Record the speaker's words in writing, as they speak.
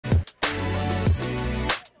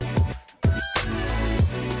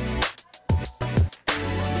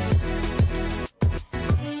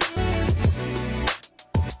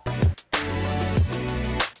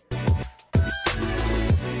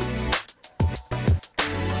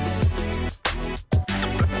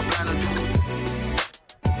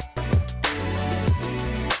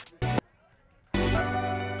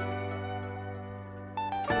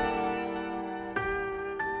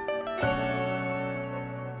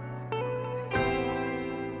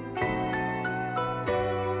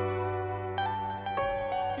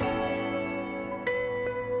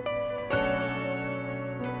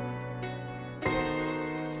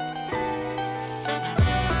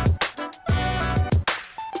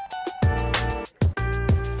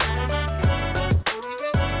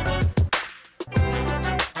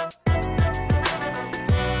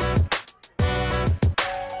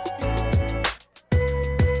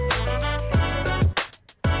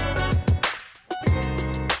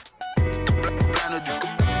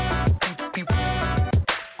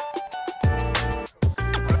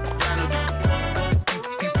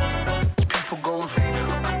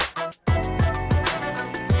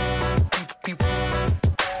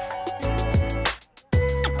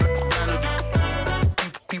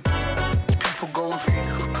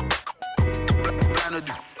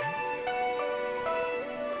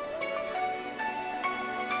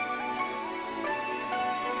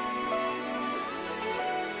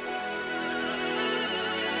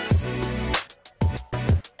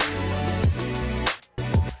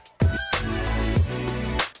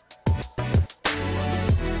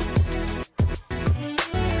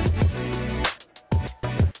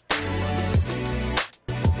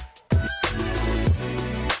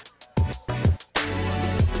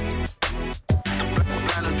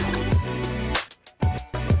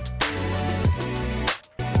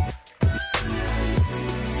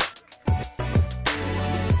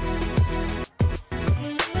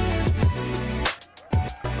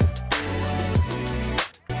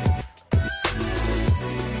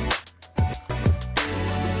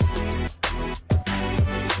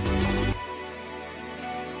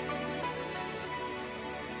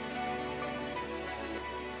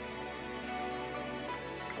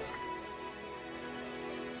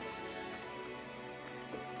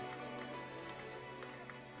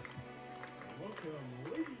Welcome,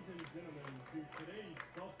 ladies and gentlemen, to today's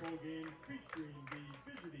softball game featuring the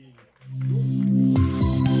visiting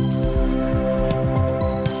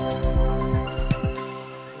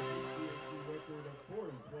record of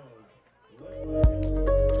 4-12, led by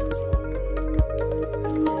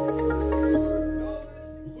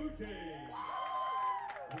Blue Jays,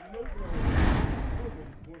 with an overall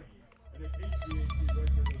 12-20, and a KCAC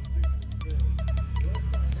record of 6-10, led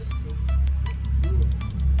by head coach Brewer.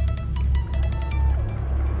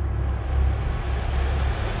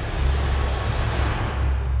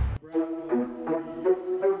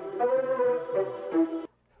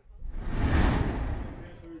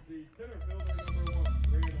 The center fielder number 1,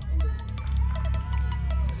 bringing 100.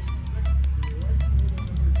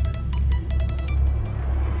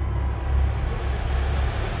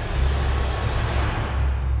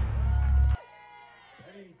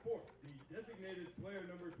 Heading fourth, the designated player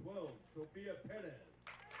number 12, Sophia Perez.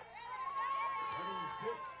 Heading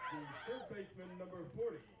fifth, the third baseman number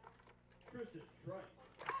 40, Trisha Trice.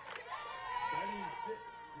 Batting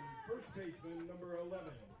sixth, the first baseman number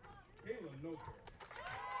 11, Kayla Noper.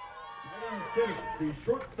 Batting seventh, the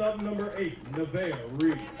shortstop number 8, Nevaeh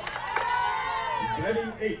Reed.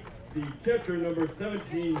 Batting eighth, the catcher number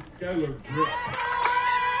 17, Skylar Britt.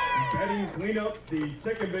 Batting cleanup, the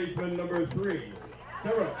second baseman number 3,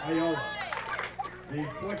 Sarah Ayala. The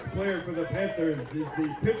flex player for the Panthers is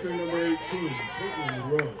the pitcher number 18, Caitlin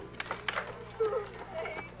Rose.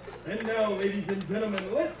 And now, ladies and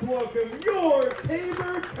gentlemen, let's welcome your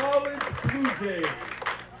Tabor College Blue Jays.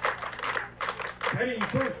 Heading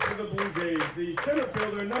first for the Blue Jays, the center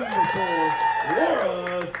fielder number 4,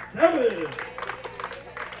 Laura Savage.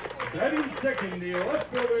 Batting second, the left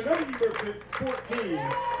fielder number 14,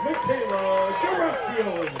 Michaela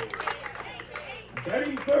Garasio.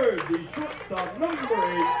 Batting third, the shortstop number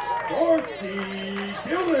 8, Darcy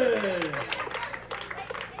Gillen.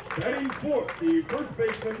 Batting fourth, the first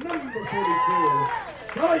baseman number 42,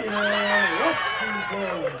 Cheyenne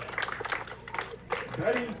Washington.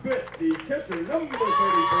 Batting fifth, the catcher number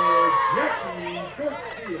 34, Jackie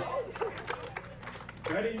Garcia.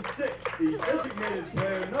 Batting sixth, the designated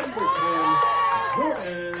player number 10,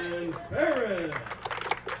 Jordan Barron.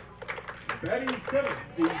 Batting seventh,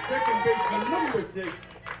 the second baseman number 6,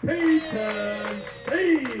 Peyton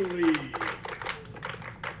Staley.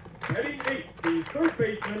 Batting eighth, the third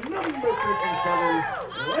baseman number 57,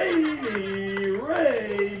 Lainey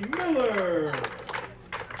Ray Miller.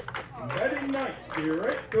 Batting ninth, the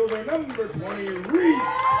right fielder number 20, Reed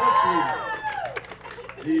Humphrey.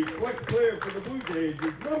 The flex player for the Blue Jays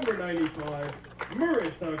is number 95,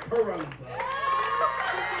 Marissa Carranza.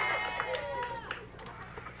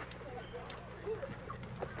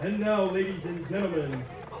 And now, ladies and gentlemen,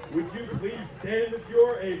 would you please stand if you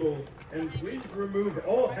are able, and please remove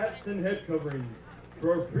all hats and head coverings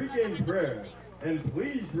for our pregame prayer, and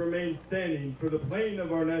please remain standing for the playing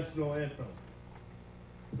of our national anthem.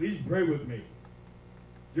 Please pray with me.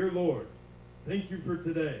 Dear Lord, thank you for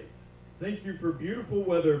today. Thank you for beautiful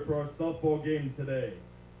weather for our softball game today.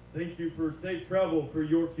 Thank you for safe travel for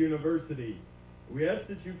York University. We ask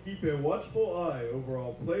that you keep a watchful eye over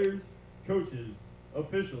all players, coaches,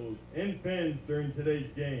 officials, and fans during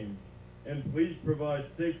today's games. And please provide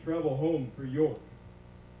safe travel home for York.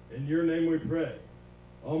 In your name we pray.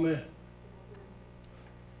 Amen.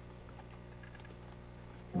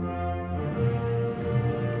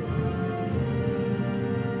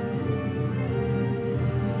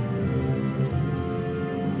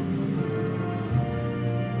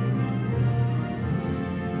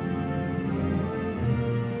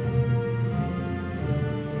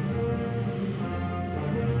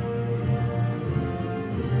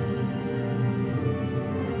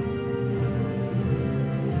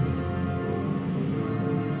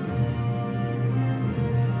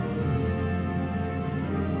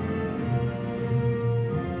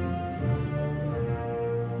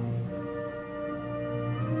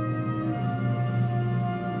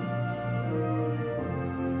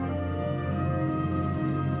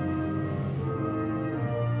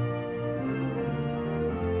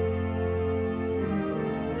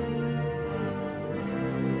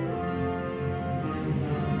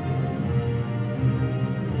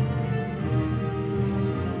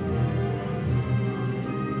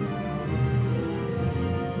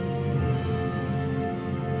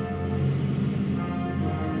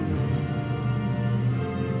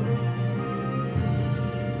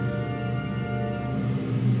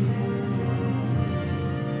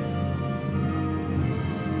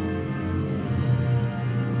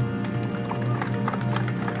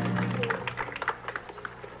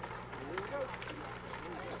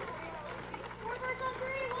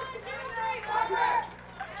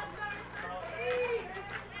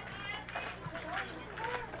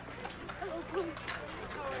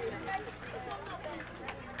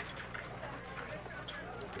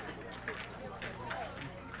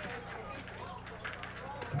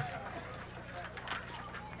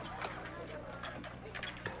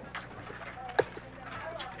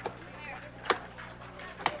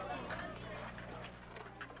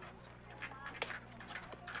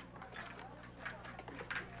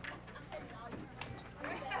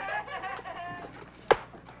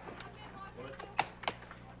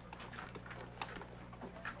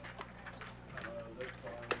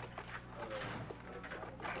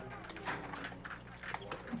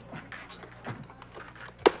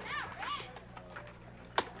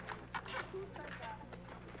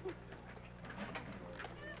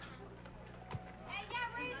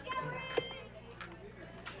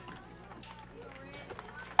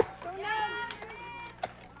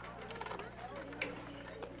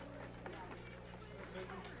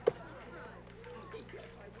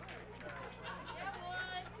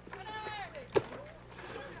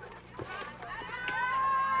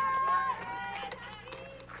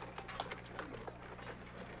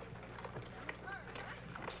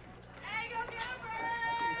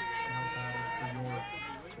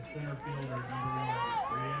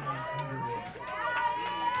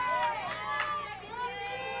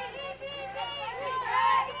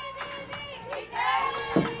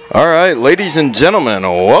 All right, ladies and gentlemen,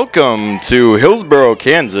 welcome to Hillsboro,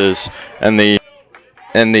 Kansas, and the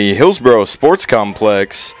Hillsboro Sports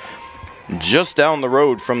Complex, just down the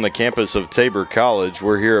road from the campus of Tabor College.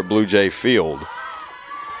 We're here at Blue Jay Field.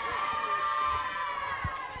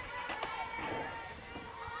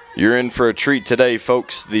 You're in for a treat today,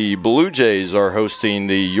 folks. The Blue Jays are hosting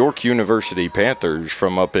the York University Panthers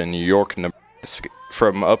from up in York,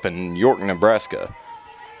 Nebraska.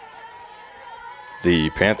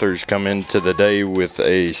 The Panthers come into the day with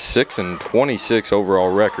a 6-26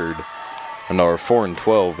 overall record and are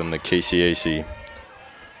 4-12 in the KCAC.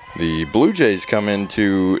 The Blue Jays come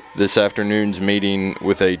into this afternoon's meeting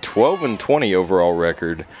with a 12-20 overall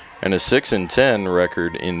record and a 6-10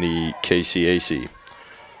 record in the KCAC.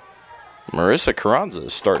 Marissa Carranza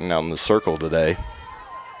is starting out in the circle today.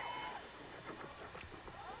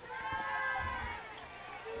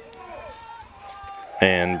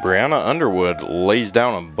 And Brianna Underwood lays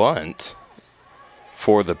down a bunt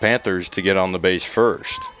for the Panthers to get on the base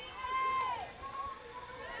first.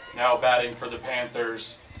 Now batting for the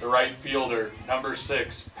Panthers, the right fielder, number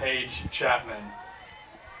 6, Paige Chapman.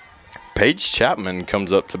 Paige Chapman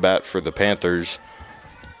comes up to bat for the Panthers.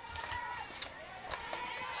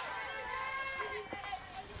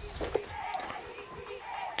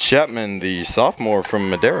 Chapman, the sophomore from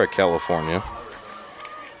Madera, California.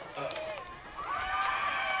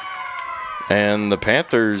 And the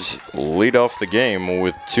Panthers lead off the game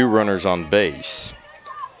with 2 runners on base.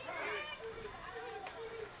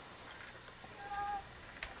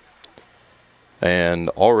 And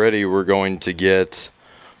already we're going to get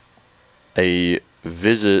a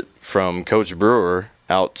visit from Coach Brewer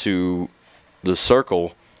out to the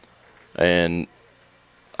circle. And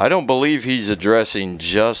I don't believe he's addressing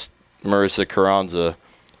just Marissa Carranza.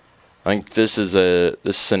 I think this is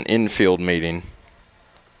an infield meeting.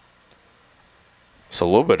 It's a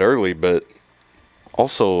little bit early, but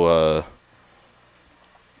also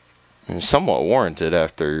somewhat warranted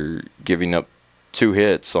after giving up 2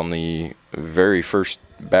 hits on the very first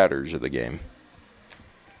batters of the game.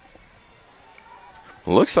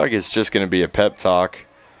 Looks like it's just going to be a pep talk.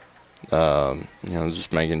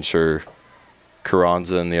 Just making sure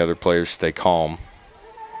Carranza and the other players stay calm.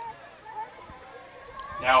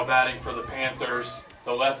 Now batting for the Panthers,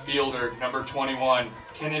 the left fielder, number 21,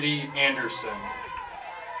 Kennedy Anderson.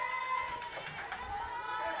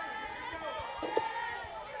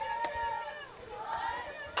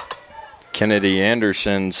 Kennedy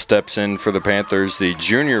Anderson steps in for the Panthers, the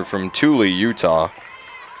junior from Thule, Utah.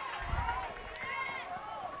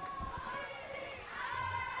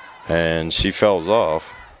 And she fouls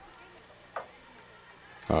off.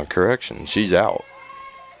 Correction, she's out.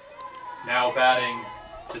 Now batting,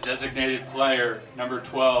 the designated player, number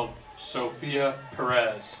 12, Sophia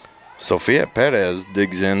Perez. Sophia Perez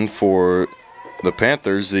digs in for the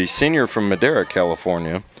Panthers, the senior from Madera,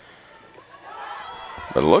 California.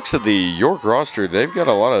 But looks at the York roster, they've got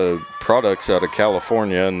a lot of products out of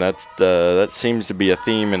California, and that seems to be a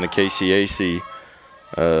theme in the KCAC,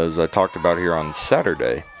 as I talked about here on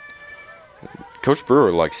Saturday. Coach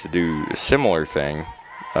Brewer likes to do a similar thing,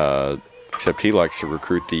 except he likes to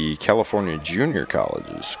recruit the California junior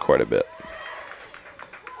colleges quite a bit.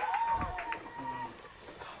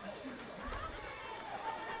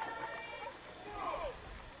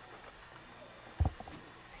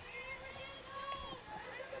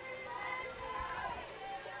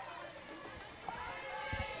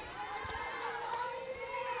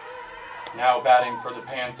 Now batting for the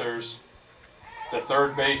Panthers, the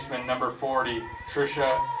third baseman, number 40, Trisha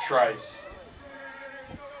Trice.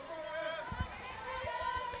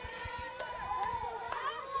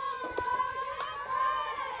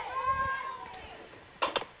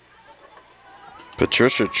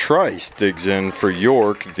 Patricia Trice digs in for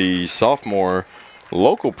York, the sophomore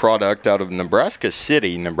local product out of Nebraska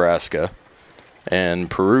City, Nebraska, and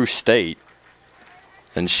Peru State.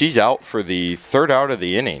 And she's out for the 3rd out of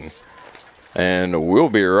the inning. And we'll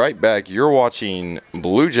be right back. You're watching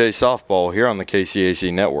Blue Jay Softball here on the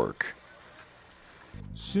KCAC Network.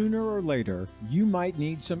 Sooner or later, you might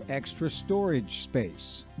need some extra storage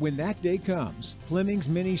space. When that day comes, Fleming's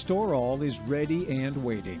Mini Store All is ready and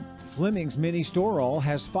waiting. Fleming's Mini Store All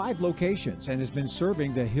has 5 locations and has been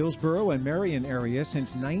serving the Hillsboro and Marion area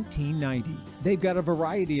since 1990. They've got a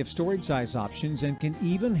variety of storage size options and can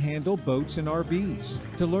even handle boats and RVs.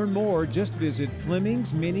 To learn more, just visit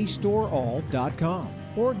FlemingsMiniStoreAll.com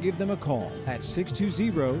or give them a call at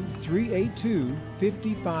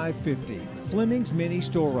 620-382-5550. Fleming's Mini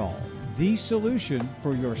Store All, the solution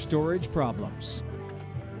for your storage problems.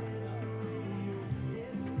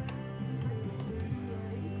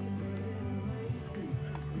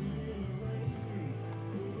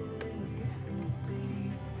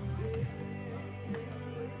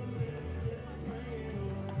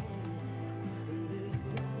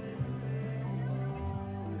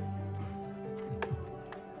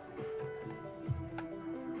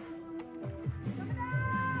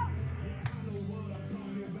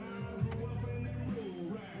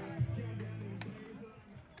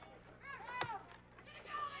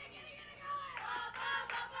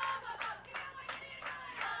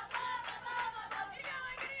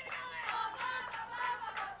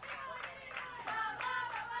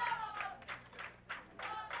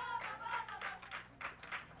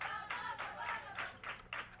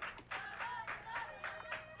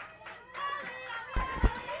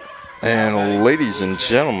 And ladies and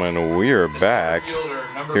gentlemen, we are back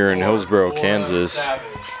here in Hillsboro, Kansas.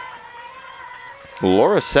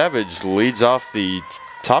 Laura Savage leads off the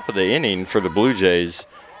top of the inning for the Blue Jays.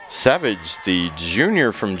 Savage, the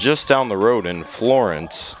junior from just down the road in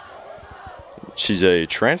Florence. She's a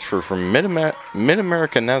transfer from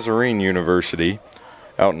Mid-America Nazarene University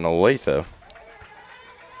out in Olathe.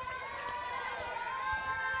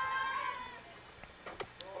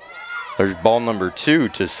 There's ball number 2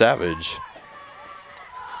 to Savage.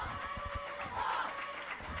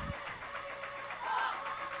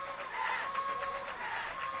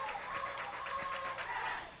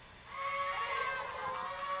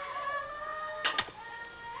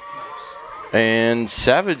 And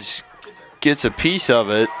Savage gets a piece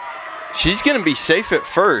of it. She's going to be safe at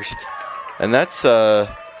first. And that's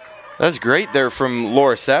great there from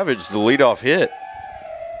Laura Savage, the leadoff hit.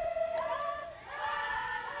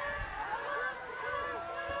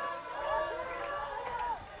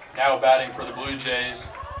 Now batting for the Blue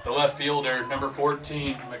Jays, the left fielder, number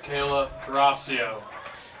 14, Michaela Garasio.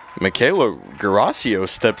 Michaela Garasio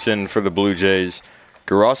steps in for the Blue Jays.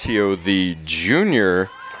 Garasio, the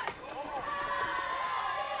junior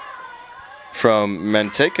from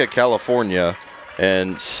Manteca, California,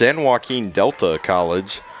 and San Joaquin Delta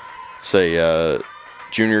College. It's a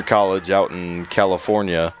junior college out in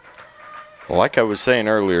California. Like I was saying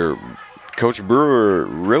earlier, Coach Brewer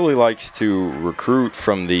really likes to recruit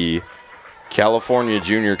from the California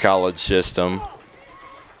junior college system.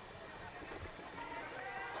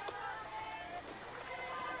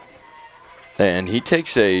 And he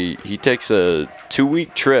takes a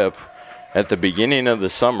 2-week trip at the beginning of the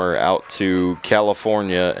summer out to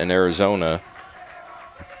California and Arizona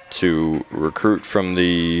to recruit from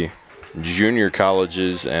the junior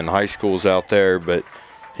colleges and high schools out there, but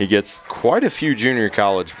he gets quite a few junior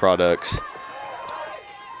college products.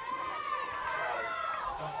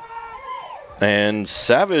 And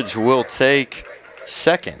Savage will take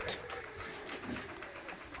second.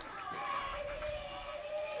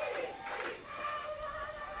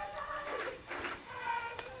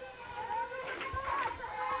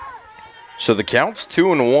 So the count's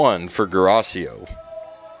 2-1 for Garasio.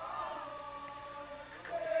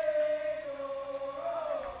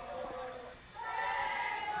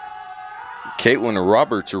 Caitlin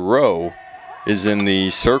Roberts-Rowe is in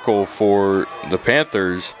the circle for the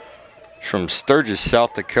Panthers from Sturgis,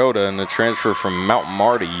 South Dakota, and a transfer from Mount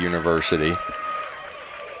Marty University.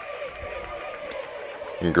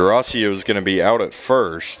 And Garasio is going to be out at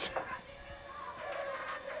first.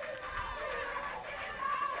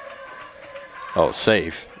 Oh,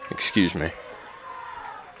 safe. Excuse me.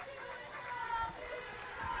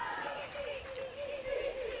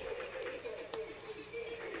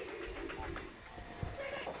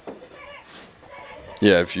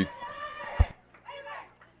 Yeah, if you...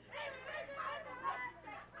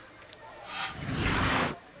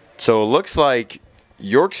 So it looks like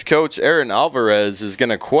York's coach Erin Alvarez is going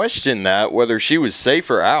to question that, whether she was safe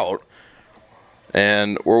or out.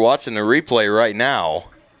 And we're watching the replay right now.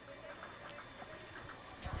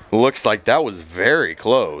 Looks like that was very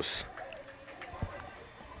close.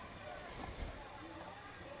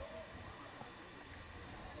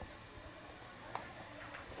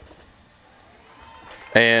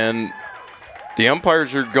 And the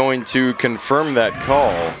umpires are going to confirm that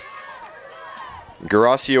call.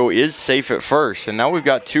 Garasio is safe at first, and now we've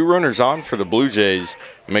got 2 runners on for the Blue Jays.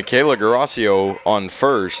 Michaela Garasio on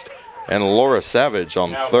first, and Laura Savage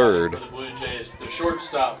on third. For the Blue Jays, the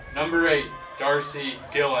shortstop, number 8, Darcy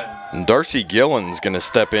Gillen. And Darcy Gillen's going to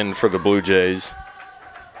step in for the Blue Jays.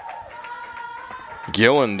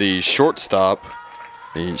 Gillen, the shortstop,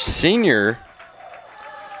 the senior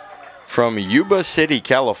from Yuba City,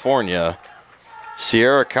 California,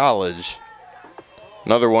 Sierra College.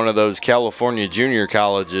 Another one of those California junior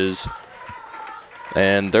colleges.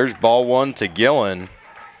 And there's ball 1 to Gillen.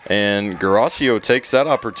 And Garasio takes that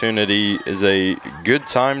opportunity as a good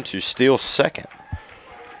time to steal second.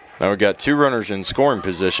 Now we've got 2 runners in scoring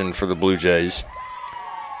position for the Blue Jays.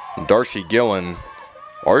 Darcy Gillen,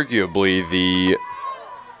 arguably the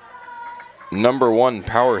number 1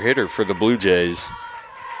 power hitter for the Blue Jays.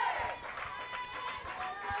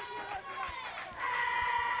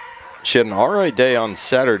 She had an all right day on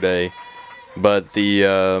Saturday, but she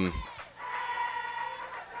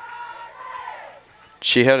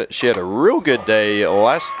had a real good day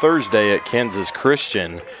last Thursday at Kansas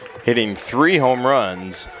Christian, hitting 3 home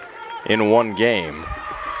runs in 1 game.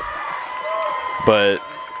 But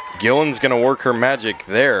Gillen's going to work her magic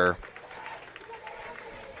there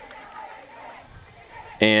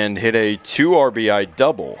and hit a 2 RBI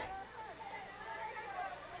double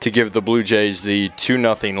to give the Blue Jays the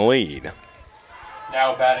 2-0 lead.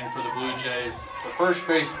 Now batting for the Blue Jays, the first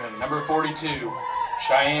baseman, number 42,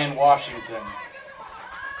 Cheyenne Washington.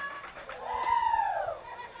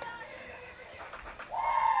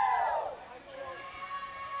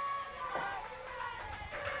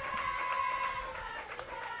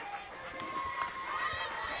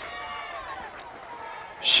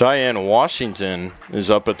 Cheyenne Washington is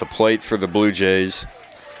up at the plate for the Blue Jays.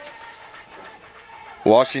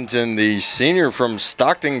 Washington, the senior from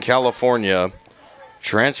Stockton, California,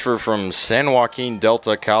 transfer from San Joaquin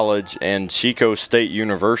Delta College and Chico State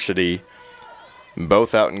University,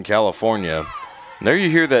 both out in California. There you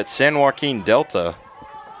hear that San Joaquin Delta.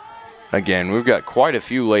 Again, we've got quite a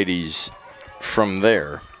few ladies from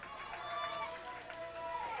there.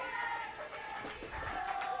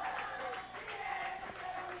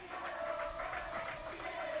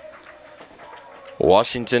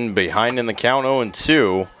 Washington behind in the count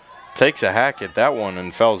 0-2. Takes a hack at that one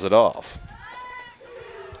and fouls it off.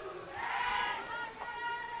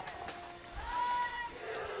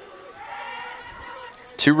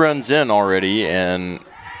 Two runs in already and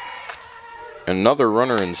another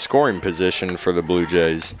runner in scoring position for the Blue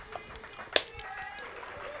Jays.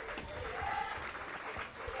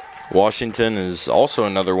 Washington is also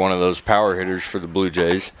another one of those power hitters for the Blue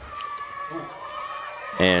Jays.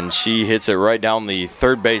 And she hits it right down the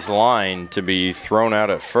third base line to be thrown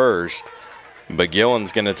out at first. But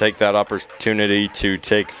Gillen's going to take that opportunity to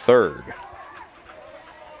take third.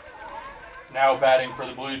 Now batting for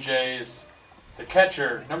the Blue Jays, the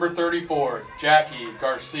catcher, number 34, Jackie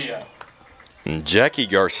Garcia. And Jackie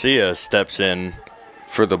Garcia steps in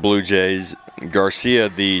for the Blue Jays. Garcia,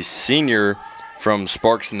 the senior from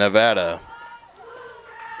Sparks, Nevada.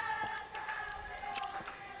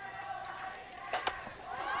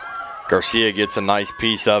 Garcia gets a nice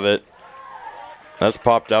piece of it. That's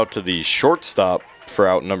popped out to the shortstop for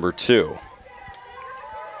out number 2.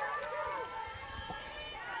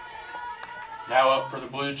 Now up for the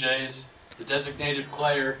Blue Jays, the designated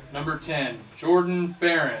player, number 10, Jordan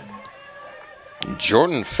Farron.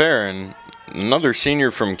 Jordan Farron, another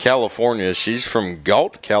senior from California. She's from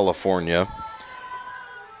Galt, California.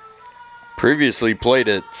 Previously played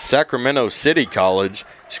at Sacramento City College.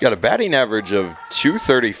 She's got a batting average of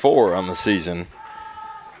 .234 on the season.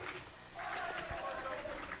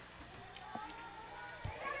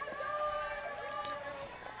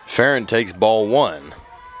 Farron takes ball 1.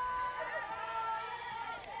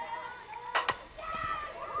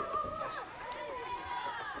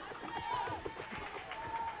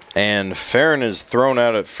 And Farron is thrown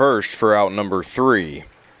out at first for out number 3.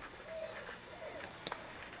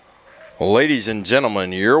 Ladies and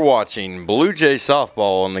gentlemen, you're watching Blue Jay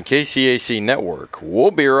Softball on the KCAC Network.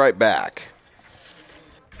 We'll be right back.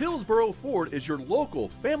 Hillsboro Ford is your local,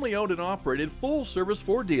 family-owned and operated full-service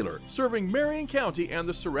Ford dealer, serving Marion County and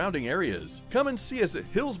the surrounding areas. Come and see us at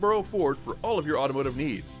Hillsboro Ford for all of your automotive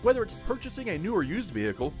needs. Whether it's purchasing a new or used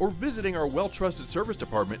vehicle or visiting our well-trusted service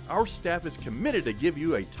department, our staff is committed to give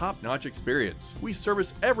you a top-notch experience. We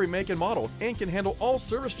service every make and model and can handle all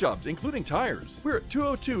service jobs, including tires. We're at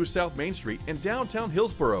 202 South Main Street in downtown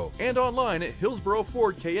Hillsboro and online at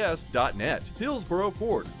hillsborofordks.net. Hillsboro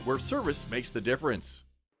Ford, where service makes the difference.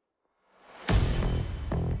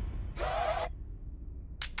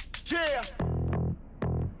 Yeah.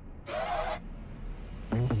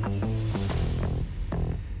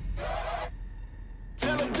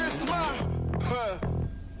 Tell them this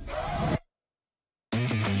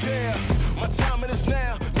yeah, my time it is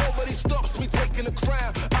now. Nobody stops me taking the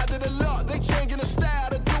crown. I did a lot, they changing the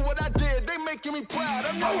style to do what I did. They making me proud.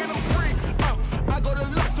 I'm young and I'm free. I got a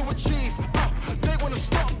lot to achieve. They wanna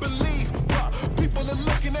stop and leave, but people are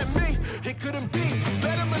looking at me. It couldn't be.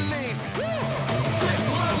 Better believe. This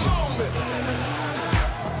my moment.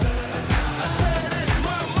 I said it's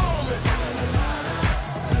my moment.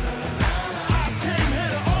 I came here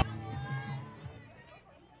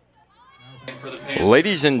to For the Panthers,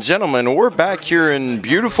 Ladies and gentlemen, we're back here in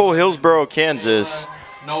beautiful Hillsboro, Kansas.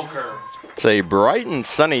 Nolker. It's a bright and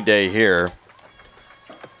sunny day here.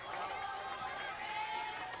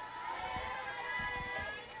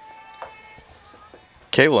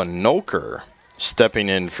 Kayla Nolker stepping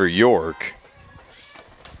in for York.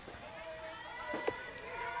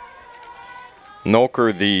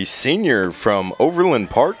 Nolker, the senior from Overland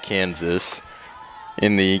Park, Kansas,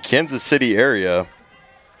 in the Kansas City area.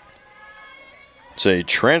 It's a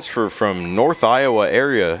transfer from North Iowa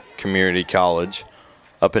Area Community College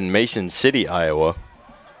up in Mason City, Iowa.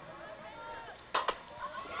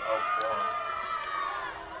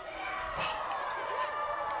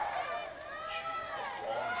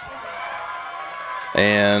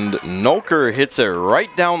 And Nolker hits it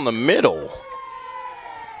right down the middle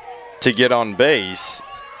to get on base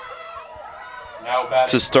Now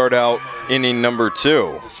to start out inning number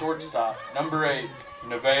 2. The shortstop, number 8,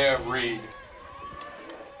 Nevaeh Reed.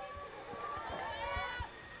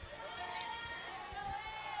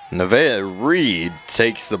 Nevaeh Reed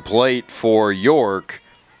takes the plate for York.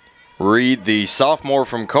 Reed, the sophomore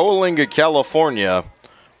from Coalinga, California.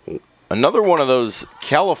 Another one of those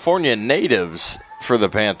California natives for the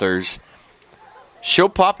Panthers. She'll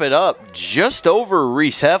pop it up just over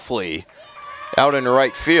Reese Heffley out in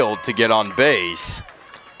right field to get on base.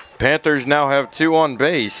 Panthers now have 2 on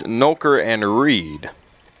base, Nolker and Reed.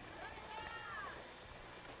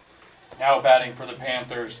 Now batting for the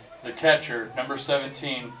Panthers, the catcher, number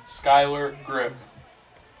 17, Skylar Grip.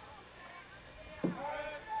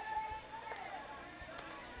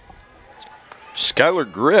 Skylar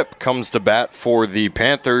Grip comes to bat for the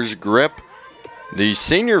Panthers. Grip, the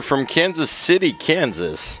senior from Kansas City,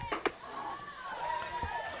 Kansas.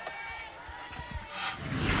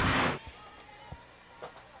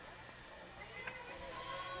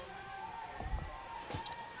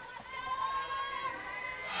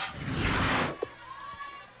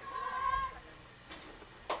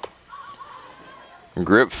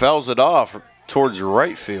 Grip fouls it off towards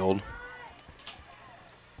right field.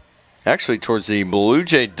 Actually, towards the Blue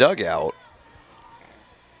Jay dugout.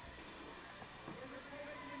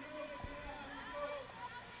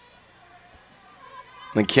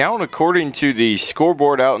 The count, according to the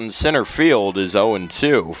scoreboard out in center field, is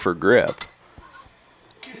 0-2 for Grip.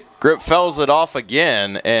 Grip fouls it off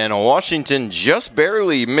again, and Washington just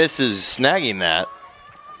barely misses snagging that.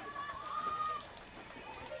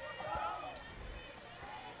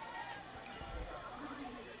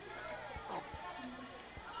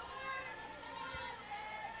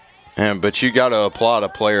 But you got to applaud a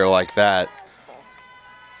player like that.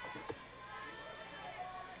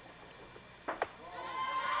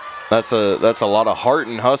 That's a lot of heart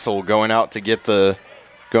and hustle going out to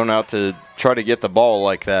try to get the ball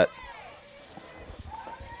like that.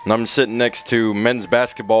 And I'm sitting next to men's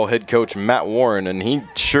basketball head coach Matt Warren, and he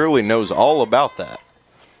surely knows all about that.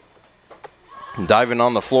 Diving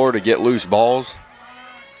on the floor to get loose balls.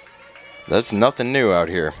 That's nothing new out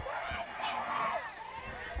here.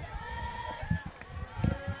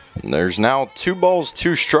 And there's now 2 balls,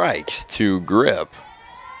 2 strikes to Grip.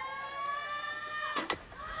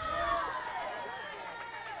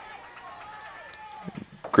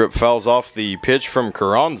 Grip fouls off the pitch from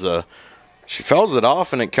Carranza. She fouls it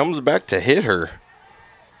off and it comes back to hit her.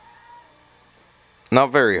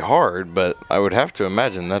 Not very hard, but I would have to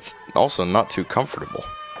imagine that's also not too comfortable.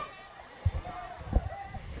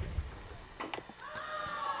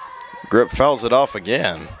 Grip fouls it off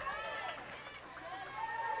again.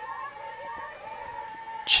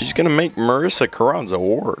 She's going to make Marissa Carranza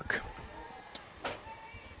work.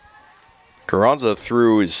 Carranza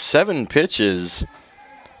threw 7 pitches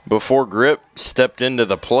before Grip stepped into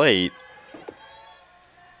the plate.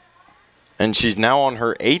 And she's now on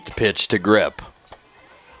her 8th pitch to Grip.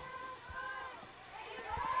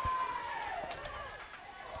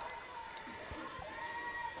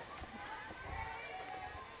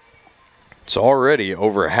 So already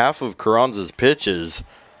over half of Carranza's pitches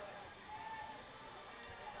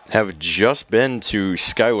have just been to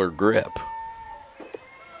Skylar Grip.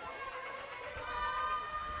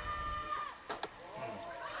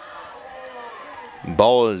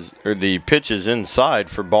 The pitch is inside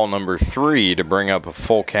for ball number 3 to bring up a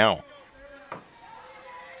full count.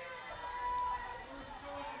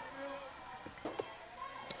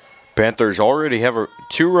 Panthers already have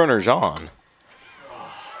 2 runners on.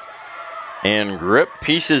 And Grip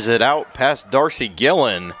pieces it out past Darcy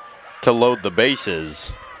Gillen to load the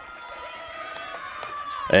bases.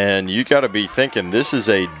 And you got to be thinking this is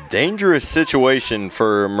a dangerous situation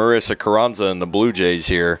for Marissa Carranza and the Blue Jays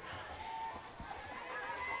here.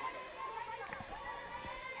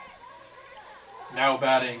 Now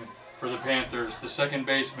batting for the Panthers, the second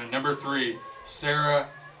baseman, number 3, Sarah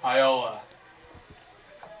Ayala.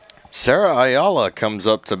 Sarah Ayala comes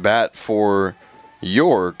up to bat for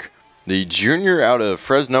York, the junior out of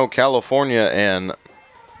Fresno, California, and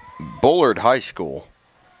Bullard High School.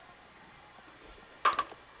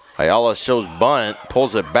 Ayala shows bunt,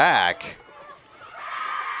 pulls it back,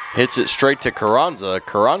 hits it straight to Carranza.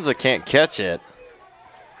 Carranza can't catch it.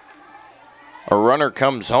 A runner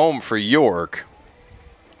comes home for York.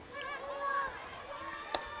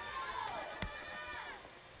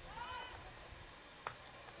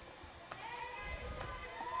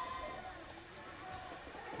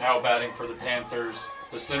 Now batting for the Panthers,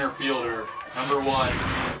 the center fielder, number 1,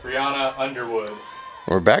 Brianna Underwood.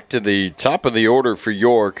 We're back to the top of the order for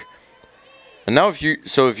York. And now if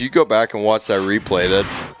you go back and watch that replay,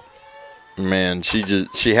 that's, man,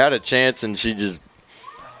 she had a chance and she just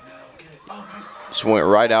went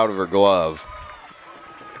right out of her glove.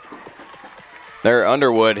 There,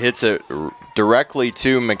 Underwood hits it directly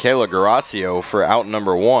to Michaela Garasio for out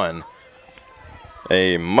number 1.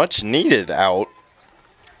 A much needed out,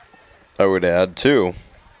 I would add, too.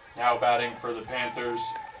 Now batting for the Panthers,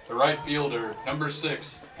 the right fielder, number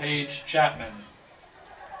 6, Paige Chapman.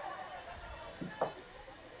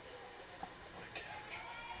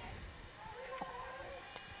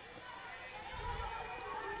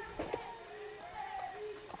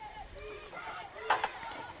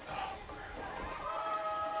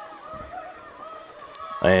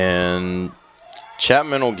 And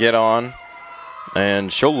Chapman will get on,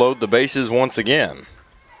 and she'll load the bases once again.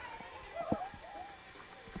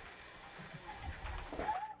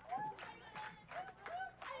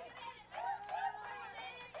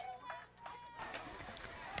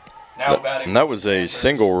 And that was a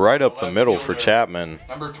single right up the middle for Chapman.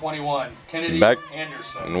 Number 21, Kennedy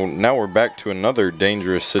Anderson. Now we're back to another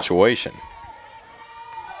dangerous situation.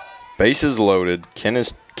 Bases loaded.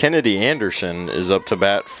 Kennedy Anderson is up to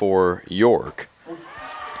bat for York.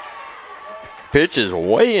 Pitch is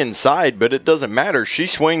way inside, but it doesn't matter. She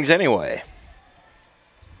swings anyway.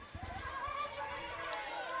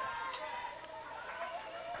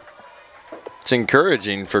 It's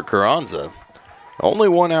encouraging for Carranza. Only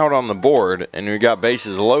 1 out on the board, and we got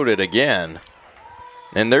bases loaded again.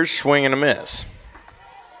 And there's swing and a miss.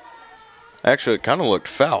 Actually, it kind of looked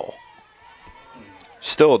foul.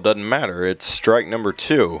 Still, it doesn't matter. It's strike number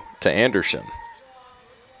 2 to Anderson.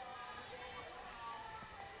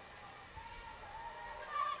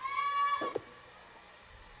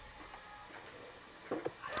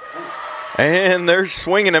 And there's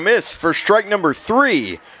swing and a miss for strike number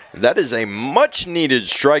 3. That is a much-needed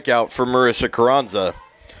strikeout for Marissa Carranza.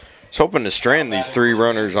 She's hoping to strand these 3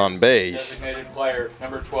 runners on base. Designated player,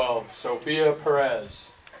 number 12, Sofia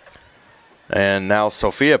Perez. And now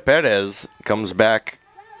Sofia Perez comes back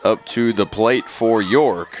up to the plate for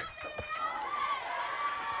York.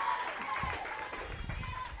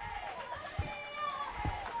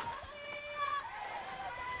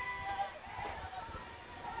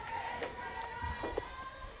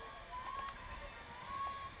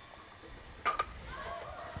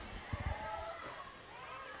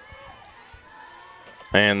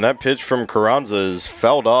 And that pitch from Carranza is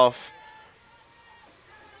fouled off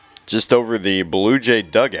just over the Blue Jay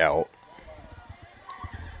dugout.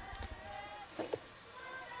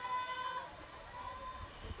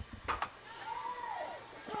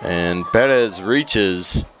 And Perez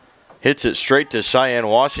reaches, hits it straight to Cheyenne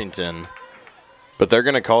Washington, but they're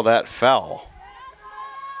going to call that foul.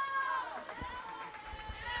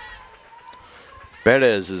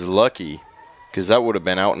 Perez is lucky, because that would have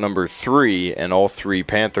been out number 3, and all 3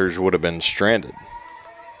 Panthers would have been stranded.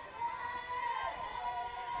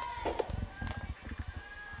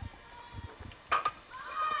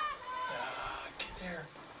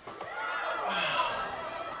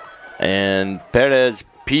 And Perez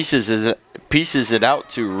pieces it out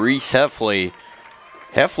to Reese Heffley.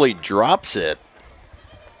 Heffley drops it.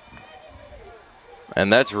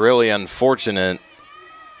 And that's really unfortunate.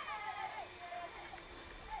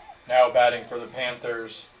 Now batting for the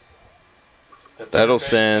Panthers. That'll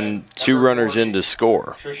send 2 runners 40, in to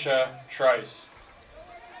score. Trisha Trice.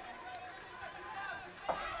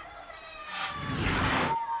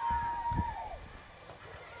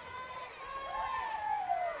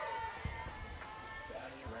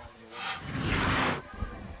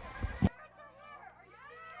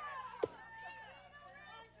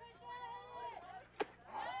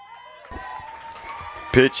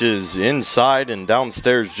 Pitch is inside and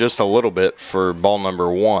downstairs just a little bit for ball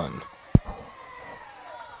number 1.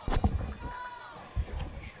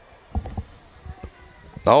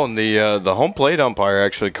 Oh, and the home plate umpire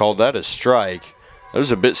actually called that a strike. That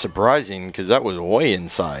was a bit surprising because that was way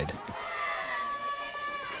inside.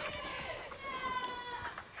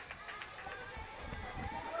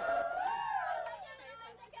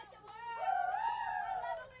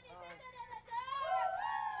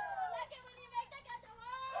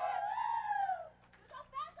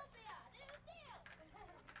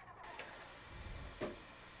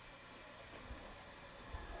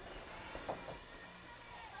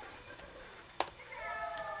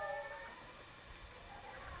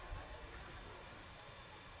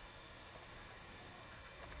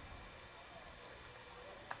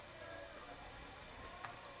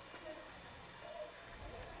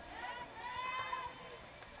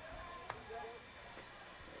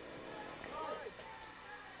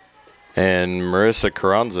 And Marissa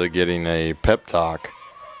Carranza getting a pep talk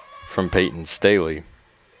from Peyton Staley.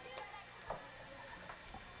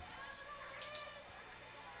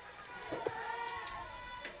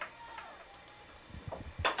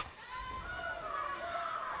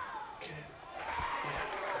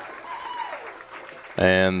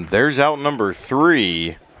 And there's out number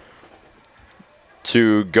 3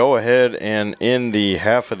 to go ahead and end the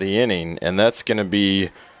half of the inning. And that's going to be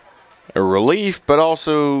a relief, but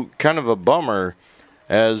also kind of a bummer,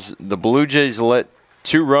 as the Blue Jays let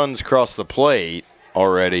 2 runs cross the plate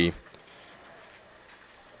already.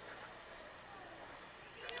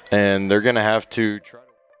 And they're going to have to try to...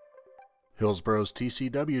 Hillsboro's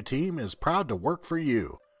TCW team is proud to work for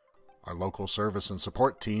you. Our local service and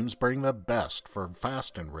support teams bring the best for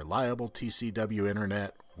fast and reliable TCW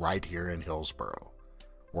internet right here in Hillsboro.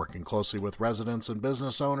 Working closely with residents and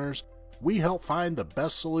business owners, we help find the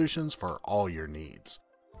best solutions for all your needs.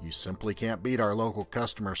 You simply can't beat our local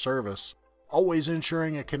customer service, always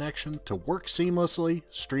ensuring a connection to work seamlessly,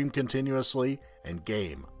 stream continuously, and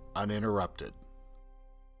game uninterrupted.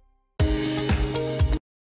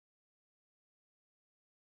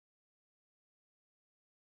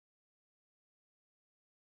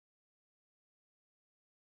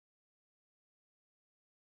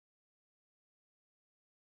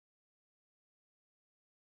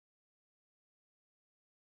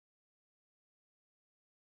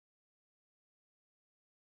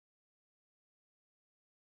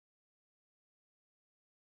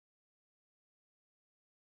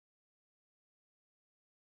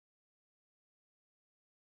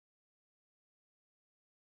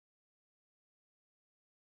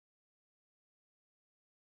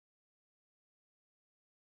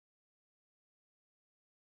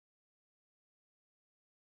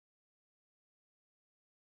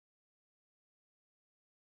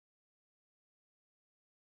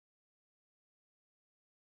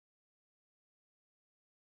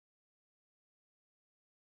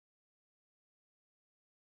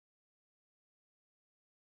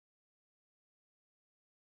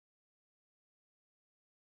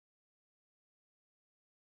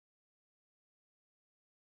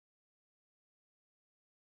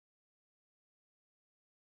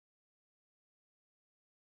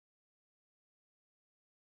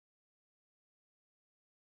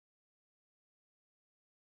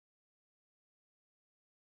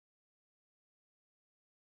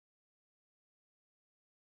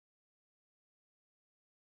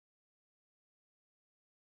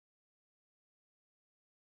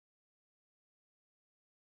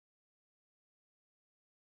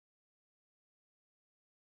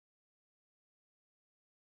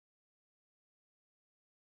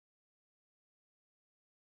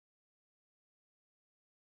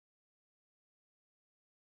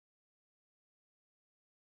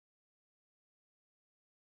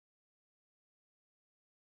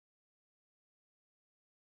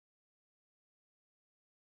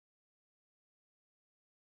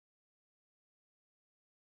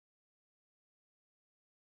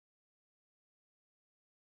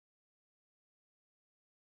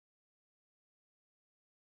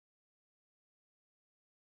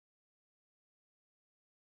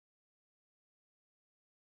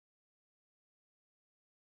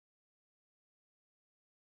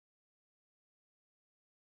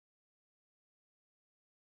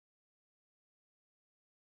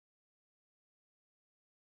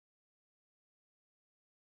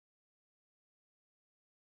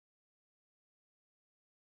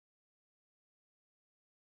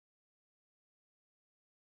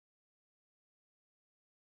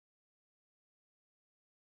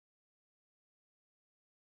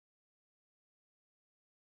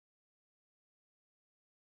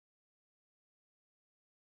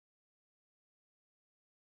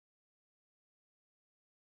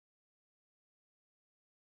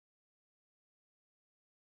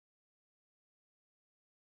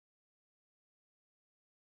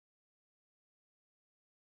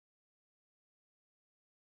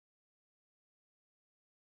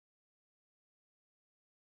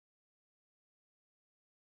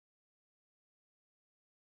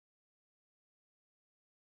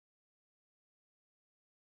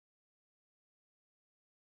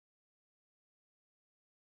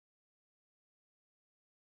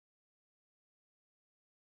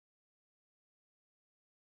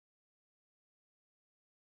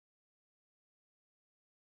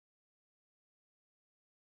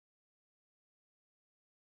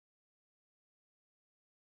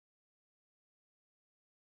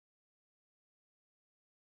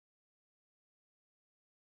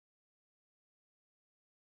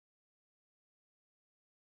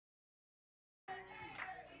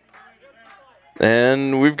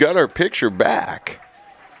 And we've got our picture back.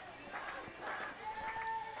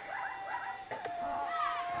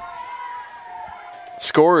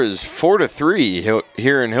 Score is 4-3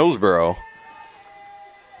 here in Hillsboro.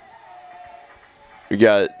 We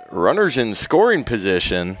got runners in scoring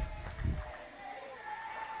position.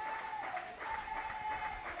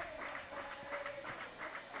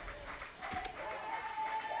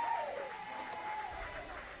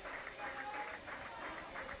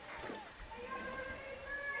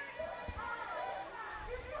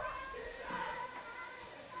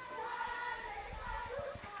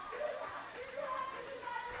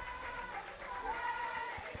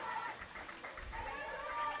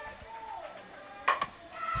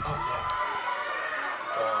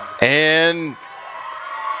 And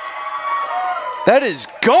that is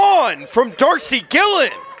gone from Darcy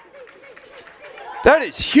Gillen. That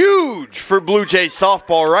is huge for Blue Jays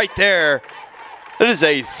softball right there. That is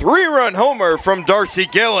a 3-run homer from Darcy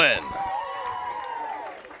Gillen.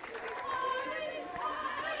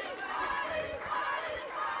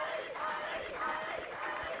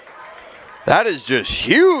 That is just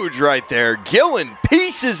huge right there. Gillen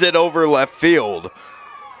pieces it over left field.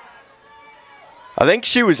 I think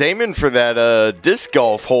she was aiming for that disc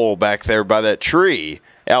golf hole back there by that tree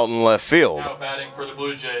out in left field. Now batting for the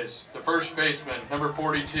Blue Jays, the first baseman, number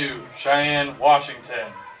 42, Cheyenne Washington.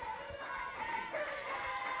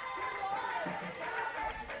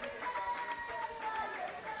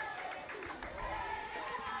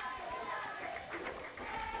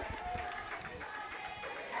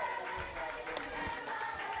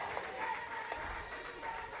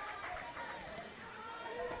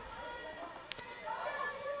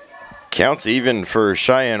 Counts even for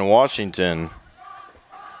Cheyenne Washington.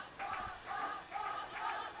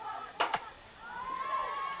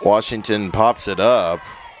 Washington pops it up.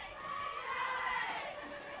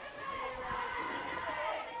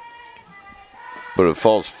 But it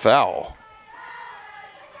falls foul.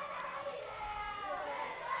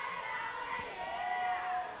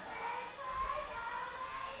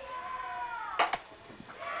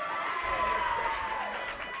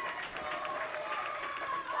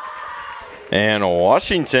 And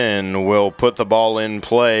Washington will put the ball in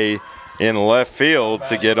play in left field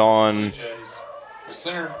to get on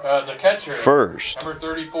the catcher, first. Number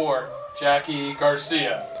 34, Jackie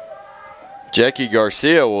Garcia. Jackie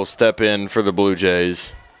Garcia will step in for the Blue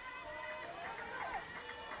Jays.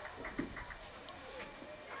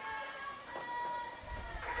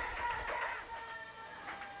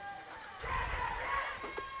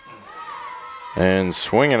 And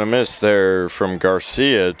swing and a miss there from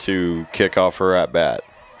Garcia to kick off her at-bat.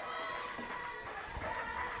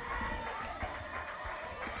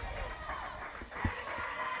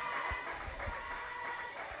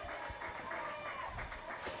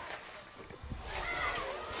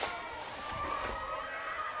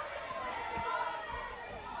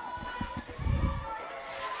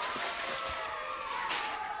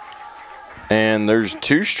 And there's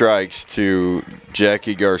 2 strikes to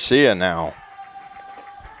Jackie Garcia now.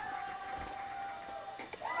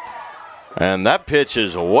 And that pitch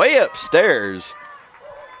is way upstairs.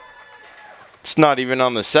 It's not even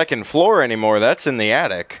on the second floor anymore. That's in the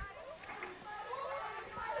attic.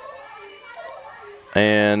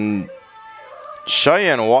 And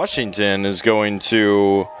Cheyenne Washington is going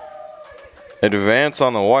to advance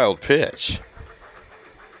on the wild pitch.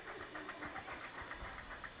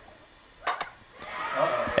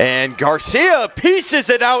 And Garcia pieces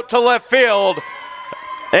it out to left field.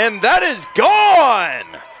 And that is gone.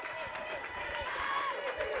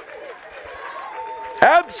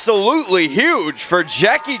 Absolutely huge for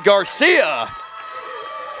Jackie Garcia.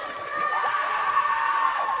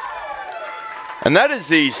 And that is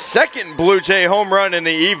the second Blue Jay home run in the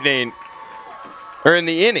evening, or in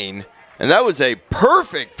the inning. And that was a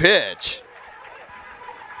perfect pitch.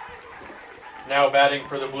 Now batting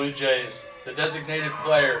for the Blue Jays, the designated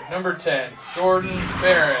player, number 10, Jordan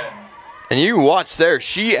Barron. And you watch there,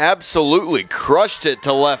 she absolutely crushed it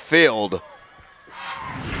to left field.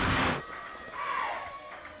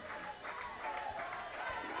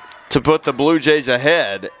 To put the Blue Jays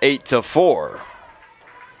ahead 8-4.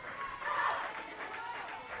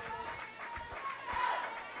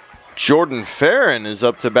 Jordan Farron is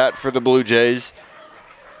up to bat for the Blue Jays.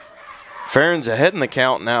 Farron's ahead in the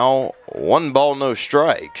count now. 1 ball, no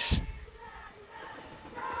strikes.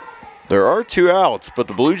 There are 2 outs, but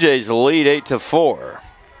the Blue Jays lead 8-4.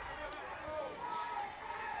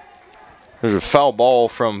 There's a foul ball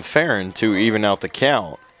from Farron to even out the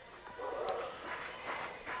count.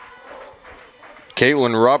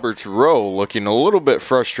 Caitlin Roberts-Rowe looking a little bit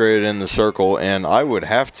frustrated in the circle, and I would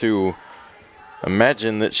have to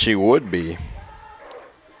imagine that she would be.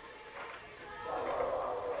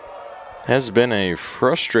 Has been a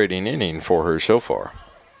frustrating inning for her so far.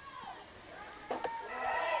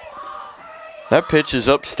 That pitch is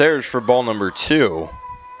upstairs for ball number 2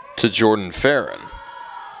 to Jordan Farron.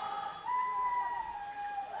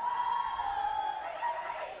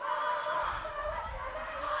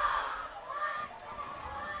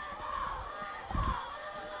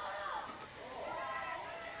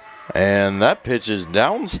 And that pitch is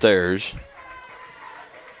downstairs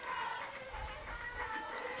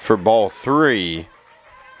for ball 3.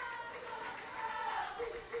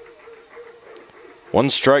 1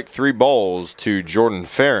 strike, 3 balls to Jordan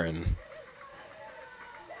Farron.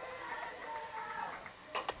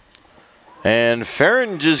 And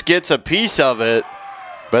Farron just gets a piece of it,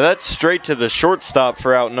 but that's straight to the shortstop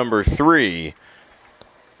for out number 3.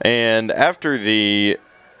 And after the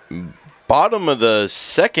bottom of the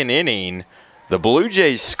 2nd inning, the Blue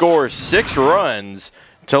Jays score 6 runs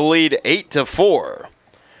to lead 8-4.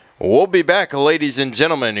 We'll be back, ladies and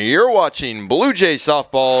gentlemen. You're watching Blue Jay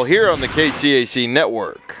Softball here on the KCAC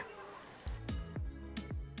Network.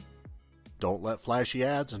 Don't let flashy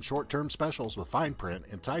ads and short-term specials with fine print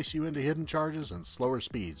entice you into hidden charges and slower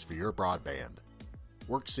speeds for your broadband.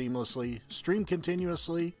 Work seamlessly, stream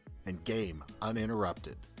continuously, and game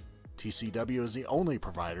uninterrupted. TCW is the only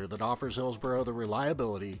provider that offers Hillsboro the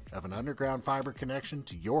reliability of an underground fiber connection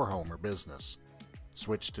to your home or business.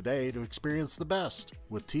 Switch today to experience the best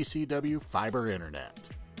with TCW Fiber Internet.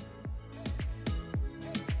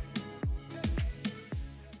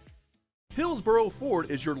 Hillsboro Ford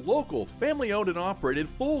is your local, family-owned and operated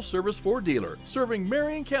full-service Ford dealer, serving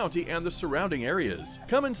Marion County and the surrounding areas.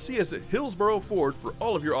 Come and see us at Hillsboro Ford for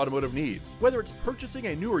all of your automotive needs. Whether it's purchasing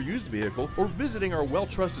a new or used vehicle or visiting our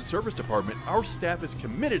well-trusted service department, our staff is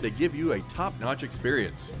committed to give you a top-notch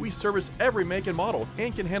experience. We service every make and model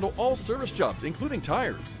and can handle all service jobs, including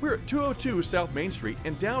tires. We're at 202 South Main Street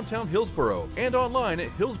in downtown Hillsboro and online at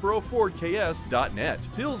hillsborofordks.net.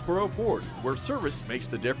 Hillsboro Ford, where service makes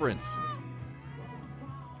the difference.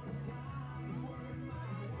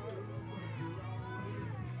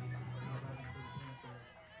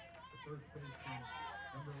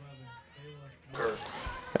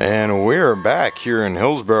 And we're back here in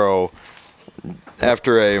Hillsboro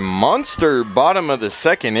after a monster bottom of the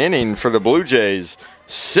 2nd inning for the Blue Jays.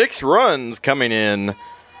 6 runs coming in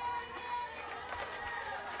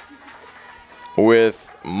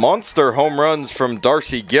with monster home runs from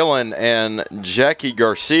Darcy Gillen and Jackie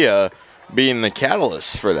Garcia being the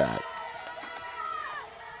catalyst for that.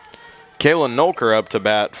 Kaylin Nolker up to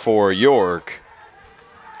bat for York.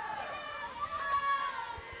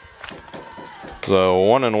 The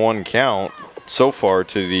 1-1 count so far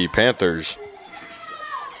to the Panthers.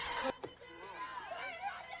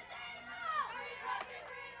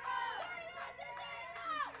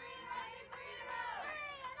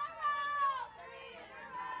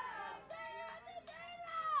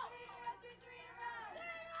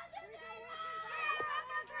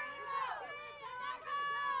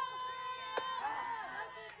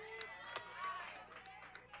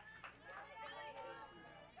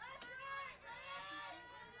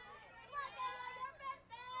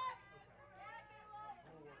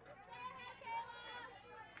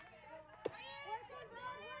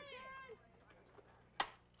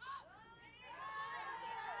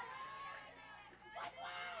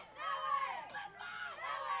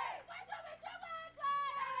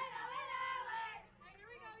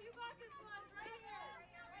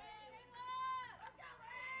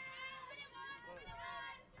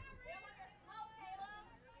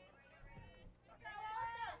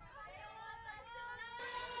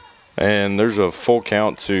 And there's a full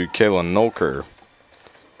count to Kaylin Nolker.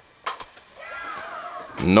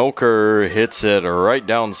 Nolker hits it right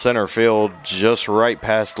down center field, just right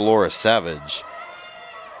past Laura Savage.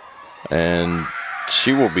 And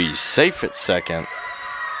she will be safe at second.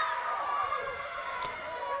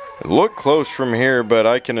 It looked close from here, but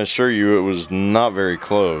I can assure you it was not very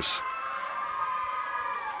close.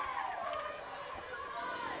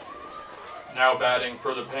 Now batting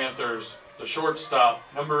for the Panthers, the shortstop,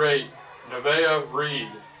 number 8, Nevaeh Reed.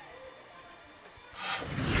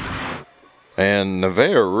 And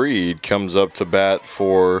Nevaeh Reed comes up to bat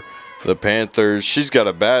for the Panthers. She's got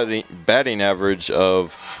a batting average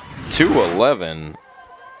of .211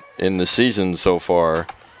 in the season so far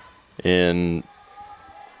in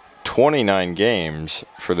 29 games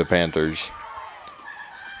for the Panthers.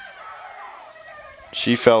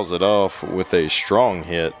 She fouls it off with a strong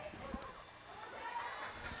hit.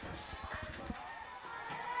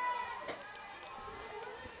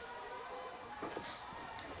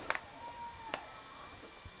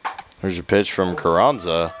 There's a pitch from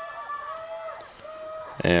Carranza.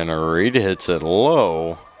 And Reed hits it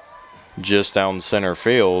low, just down center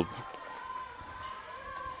field.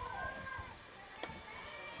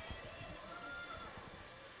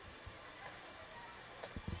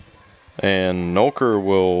 And Nolker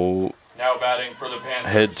will now batting for the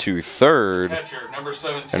Panthers, head to third, catcher, number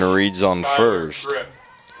 17, and Reed's on Skylar first. Grip.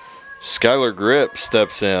 Skylar Grip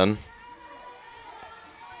steps in.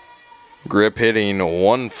 Grip hitting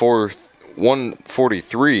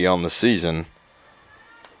 143 on the season.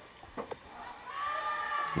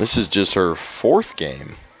 This is just her 4th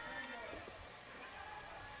game.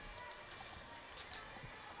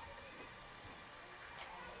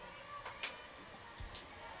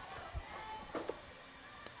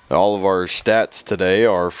 All of our stats today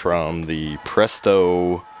are from the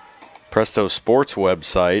Presto Sports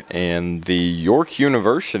website and the York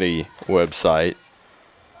University website.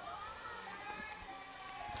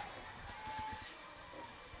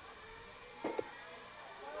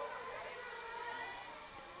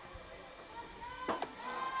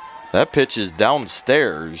 That pitch is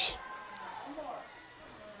downstairs,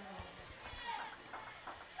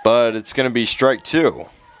 but it's going to be strike 2.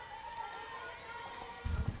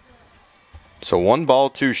 So 1 ball,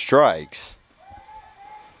 2 strikes.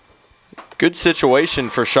 Good situation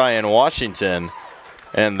for Cheyenne Washington,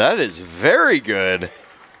 and that is very good.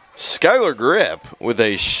 Skylar Grip with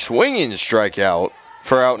a swinging strikeout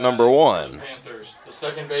for out number 1. Panthers, the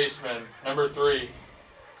second baseman, number 3,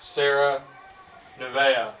 Sarah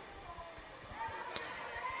Nevea.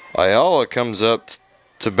 Ayala comes up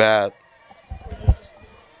to bat.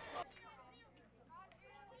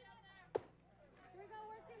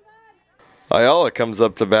 Ayala comes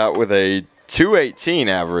up to bat with a .218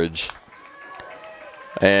 average.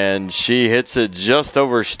 And she hits it just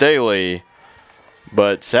over Staley,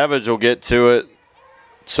 but Savage will get to it.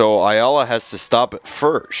 So Ayala has to stop at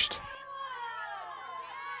first.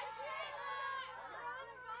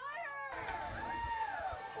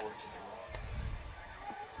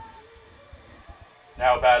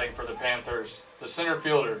 Now batting for the Panthers, the center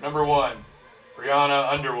fielder, number 1,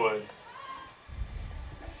 Brianna Underwood.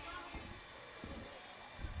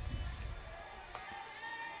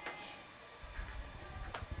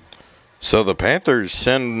 So the Panthers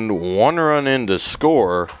send 1 run in to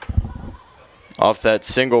score off that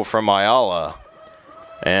single from Ayala.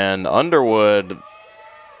 And Underwood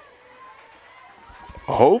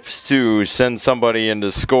hopes to send somebody in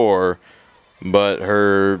to score, but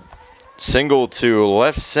her single to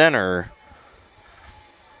left center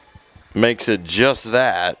makes it just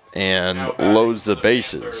that and loads the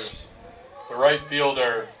bases. Panthers, the right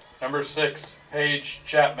fielder, number 6, Paige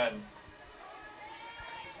Chapman.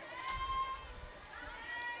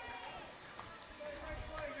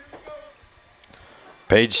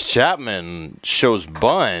 Paige Chapman shows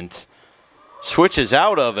bunt, switches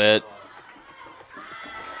out of it.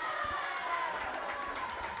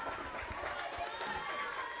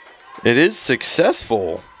 It is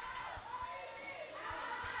successful.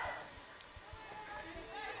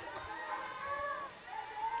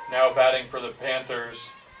 Now batting for the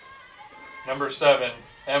Panthers, number 7,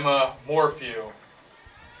 Emma Morphew.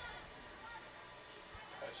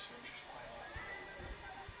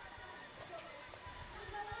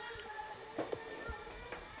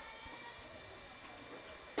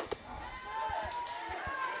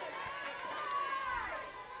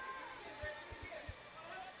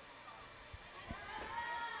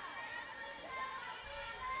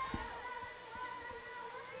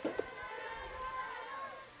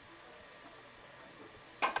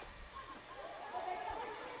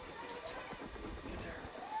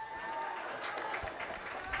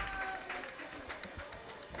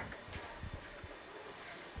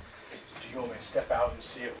 You want me to step out and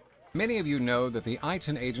see if... Many of you know that the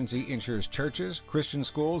Eitzen Agency insures churches, Christian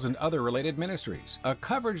schools, and other related ministries. A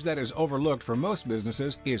coverage that is overlooked for most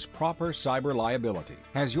businesses is proper cyber liability.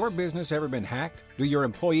 Has your business ever been hacked? Do your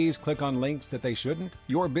employees click on links that they shouldn't?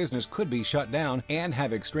 Your business could be shut down and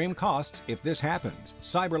have extreme costs if this happens.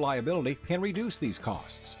 Cyber liability can reduce these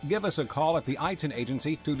costs. Give us a call at the Eitzen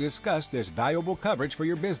Agency to discuss this valuable coverage for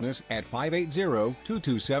your business at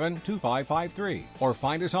 580-227-2553 or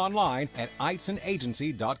find us online at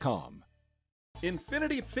eitzenagency.com.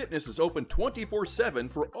 Infinity Fitness is open 24/7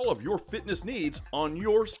 for all of your fitness needs on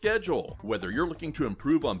your schedule. Whether you're looking to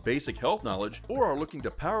improve on basic health knowledge or are looking to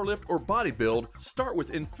powerlift or bodybuild, start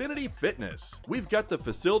with Infinity Fitness. We've got the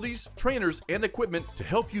facilities, trainers, and equipment to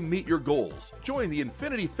help you meet your goals. Join the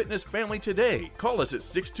Infinity Fitness family today. Call us at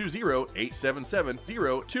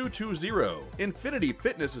 620-877-0220. Infinity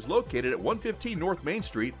Fitness is located at 115 North Main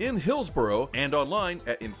Street in Hillsboro and online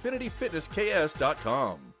at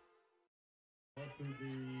infinityfitnessks.com. After the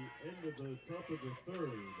end of the top of the third,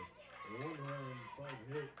 1 round, 5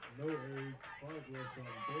 hits, no errors, 5 left on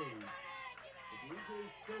base. The Blue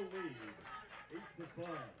Jays still lead, 8-5.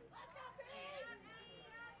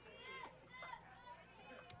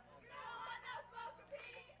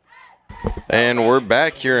 And we're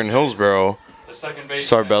back here in Hillsboro.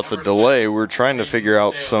 Sorry about the delay. We're trying to figure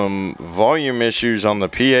out some volume issues on the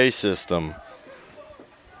PA system.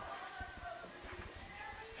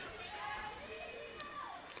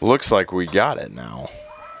 Looks like we got it now.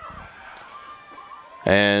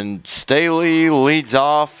 And Staley leads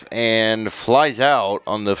off and flies out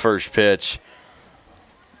on the first pitch.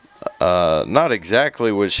 Not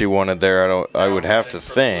exactly what she wanted there, I would have to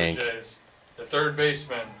think. The third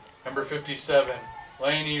baseman, number 57,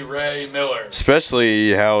 Lainey Ray Miller.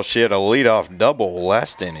 Especially how she had a leadoff double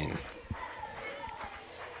last inning.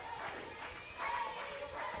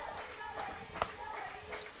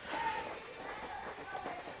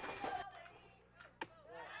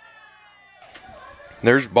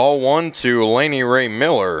 There's ball 1 to Lainey Ray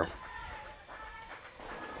Miller.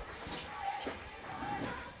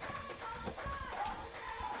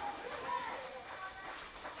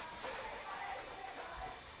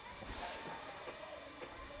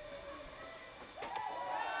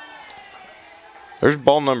 There's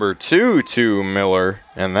ball number 2 to Miller,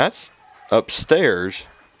 and that's upstairs.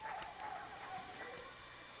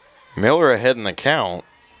 Miller ahead in the count.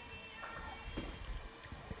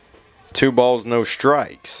 2 balls, no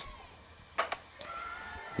strikes.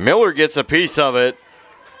 Miller gets a piece of it.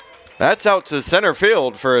 That's out to center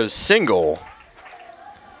field for a single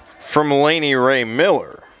from Lainey Ray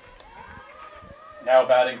Miller. Now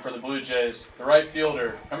batting for the Blue Jays, the right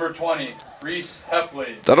fielder, number 20, Reese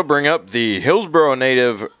Heffley. That'll bring up the Hillsboro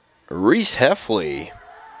native, Reese Heffley.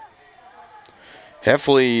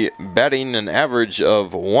 Heffley batting an average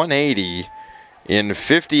of 180 in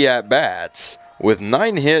 50 at-bats, with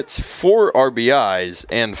 9 hits, 4 RBIs,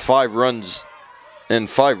 and 5 runs.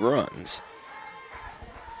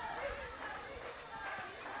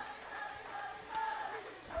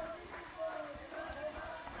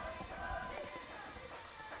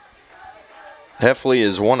 Heffley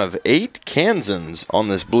is one of 8 Kansans on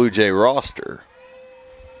this Blue Jay roster.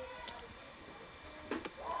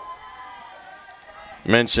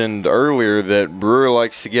 Mentioned earlier that Brewer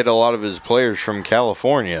likes to get a lot of his players from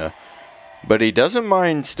California, but he doesn't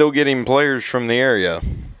mind still getting players from the area.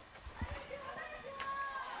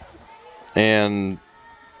 And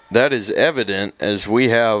that is evident as we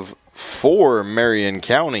have 4 Marion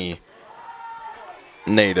County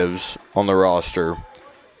natives on the roster,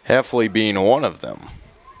 Heffley being one of them.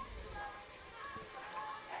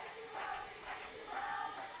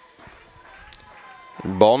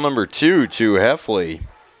 Ball number 2 to Heffley.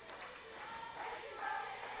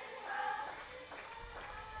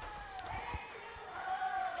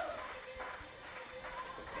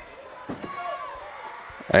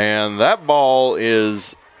 And that ball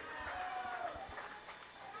is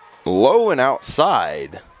low and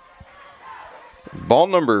outside. Ball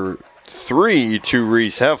number 3 to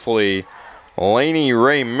Reese Heffley. Lainey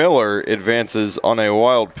Ray Miller advances on a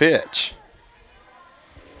wild pitch.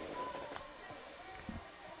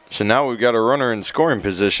 So now we've got a runner in scoring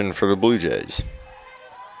position for the Blue Jays.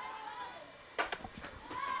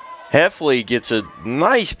 Heffley gets a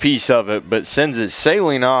nice piece of it, but sends it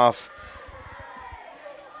sailing off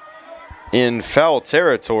in foul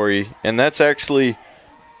territory, and that's actually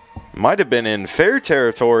might have been in fair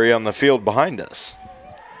territory on the field behind us.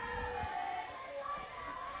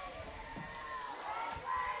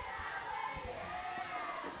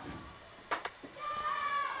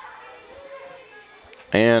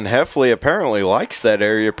 And Heffley apparently likes that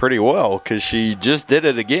area pretty well because she just did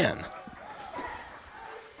it again.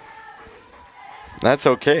 That's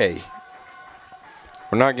okay.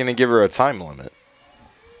 We're not going to give her a time limit.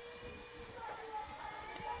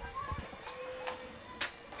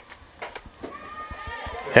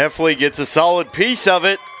 Heffley gets a solid piece of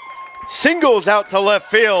it. Singles out to left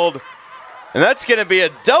field. And that's going to be a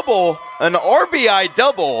double, an RBI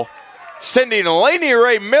double, sending Lainey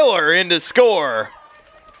Ray Miller in to score.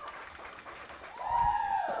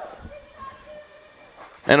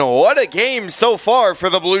 And what a game so far for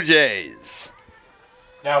the Blue Jays.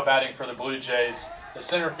 Now batting for the Blue Jays, the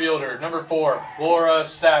center fielder, number 4, Laura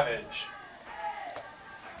Savage.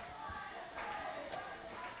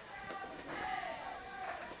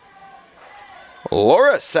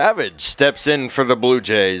 Laura Savage steps in for the Blue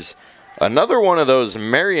Jays. Another one of those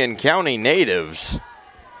Marion County natives.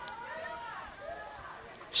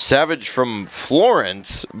 Savage from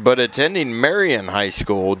Florence, but attending Marion High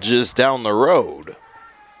School just down the road.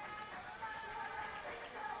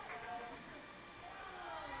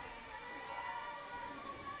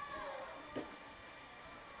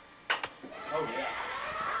 Oh,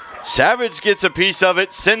 yeah. Savage gets a piece of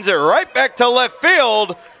it, sends it right back to left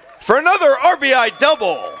field for another RBI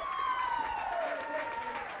double.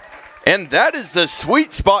 And that is the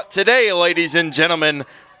sweet spot today, ladies and gentlemen.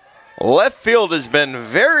 Left field has been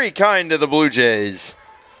very kind to the Blue Jays.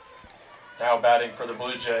 Now batting for the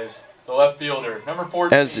Blue Jays, the left fielder, number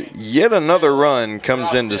 14. As yet another run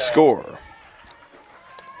comes in to score.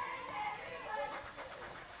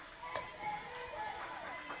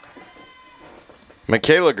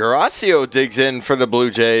 Michaela Gracio digs in for the Blue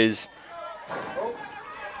Jays.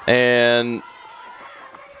 And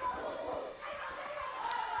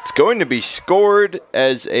it's going to be scored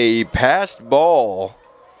as a passed ball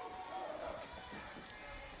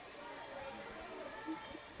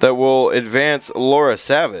that will advance Laura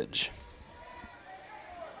Savage.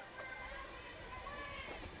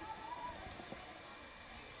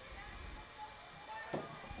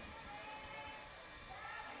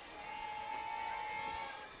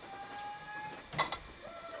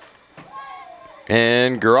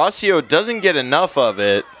 And Gracio doesn't get enough of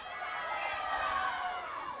it.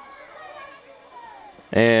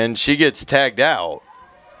 And she gets tagged out.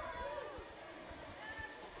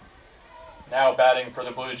 Now batting for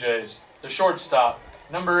the Blue Jays, the shortstop,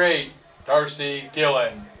 number 8, Darcy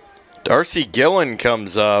Gillen. Darcy Gillen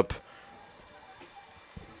comes up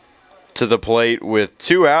to the plate with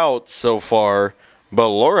 2 outs so far, but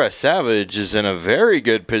Laura Savage is in a very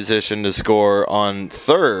good position to score on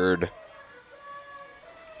third.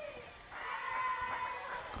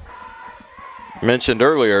 Mentioned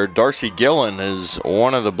earlier, Darcy Gillen is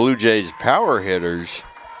one of the Blue Jays' power hitters.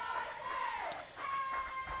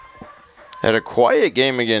 Had a quiet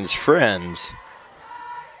game against Friends,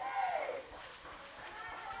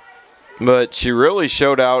 but she really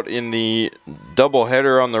showed out in the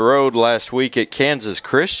doubleheader on the road last week at Kansas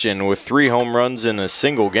Christian with 3 home runs in a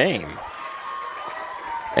single game.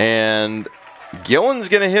 And Gillen's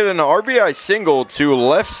going to hit an RBI single to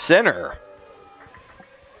left center.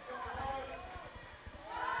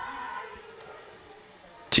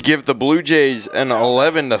 To give the Blue Jays an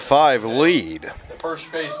 11-5 lead. The first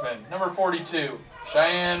baseman, number 42,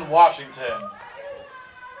 Cheyenne Washington.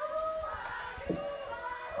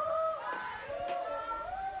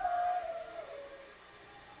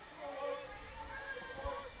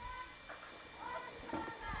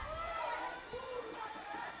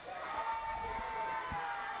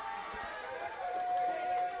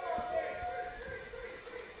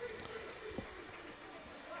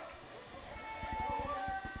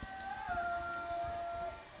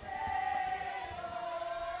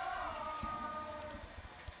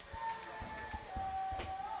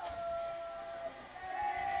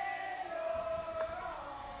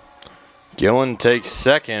 Gillen takes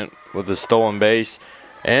second with a stolen base,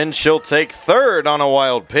 and she'll take third on a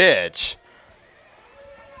wild pitch.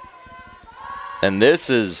 And this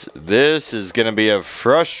is going to be a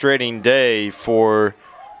frustrating day for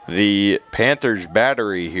the Panthers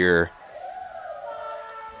battery here.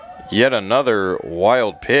 Yet another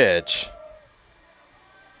wild pitch.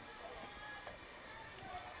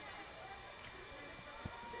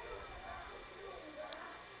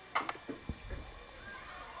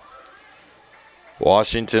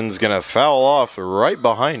 Washington's going to foul off right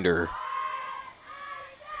behind her.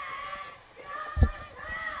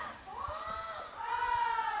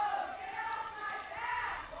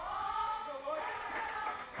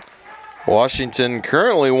 Washington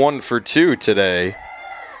currently 1 for 2 today.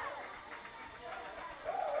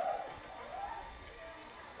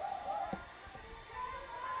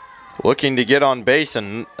 Looking to get on base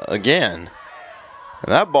and again.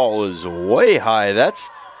 And that ball is way high.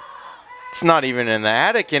 It's not even in the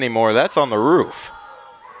attic anymore. That's on the roof.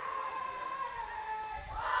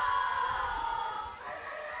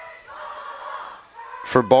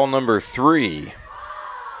 For ball number 3.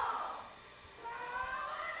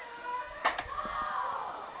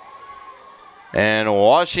 And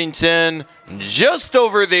Washington just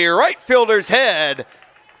over the right fielder's head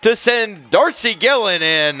to send Darcy Gillen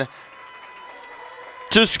in.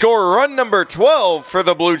 to score run number 12 for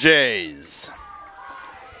the Blue Jays.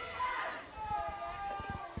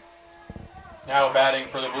 Now batting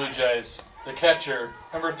for the Blue Jays, the catcher,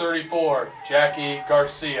 number 34, Jackie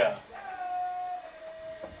Garcia.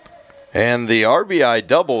 And the RBI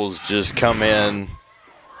doubles just come in.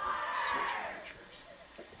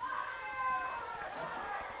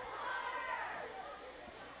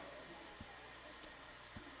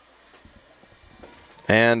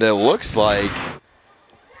 And it looks like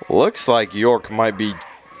York might be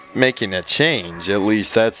making a change. At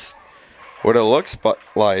least that's what it looks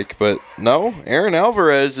like. But no, Aaron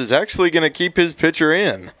Alvarez is actually going to keep his pitcher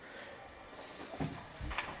in.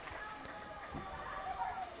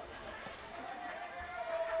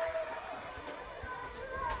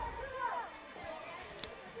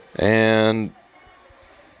 And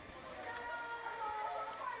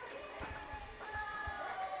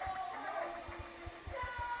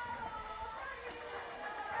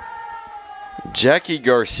Jackie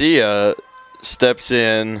Garcia steps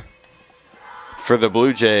in for the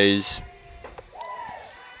Blue Jays.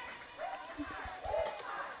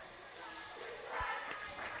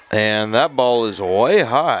 And that ball is way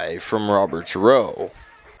high from Roberts Row.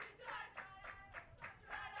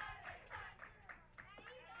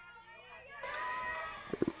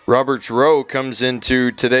 Roberts Row comes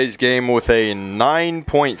into today's game with a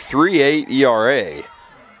 9.38 ERA.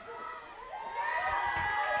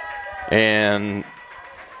 And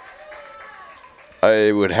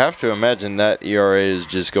I would have to imagine that ERA is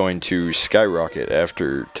just going to skyrocket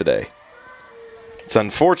after today. It's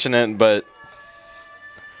unfortunate, but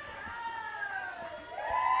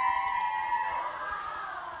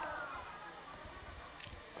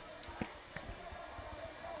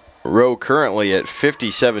Rowe currently at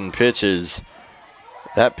 57 pitches.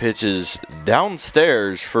 That pitch is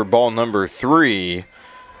downstairs for ball number 3.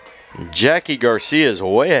 Jackie Garcia is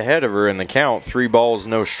way ahead of her in the count. 3 balls,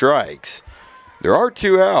 no strikes. There are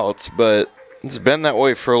 2 outs, but it's been that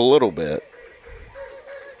way for a little bit.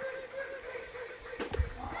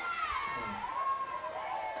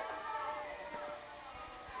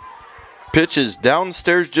 Pitch is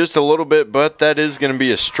downstairs just a little bit, but that is going to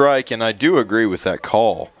be a strike, and I do agree with that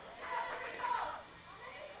call.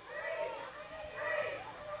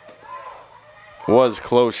 Was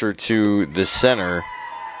closer to the center,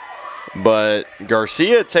 but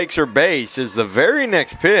Garcia takes her base as the very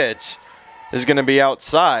next pitch is going to be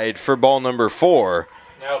outside for ball number 4.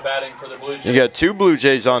 Now batting for the Blue Jays. You got 2 Blue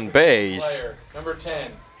Jays on base. Player, number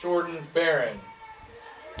 10, Jordan Farron.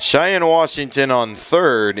 Cheyenne Washington on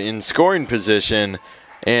third in scoring position,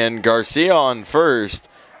 and Garcia on first.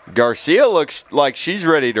 Garcia looks like she's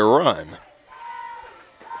ready to run.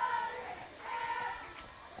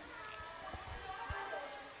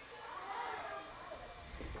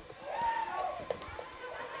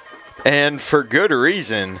 And for good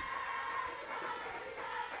reason.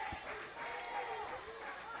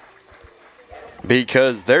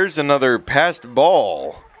 Because there's another passed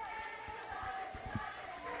ball.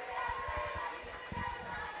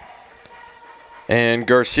 And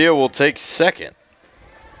Garcia will take second.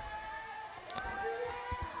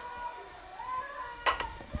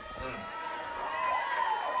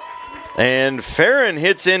 And Farron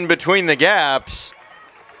hits in between the gaps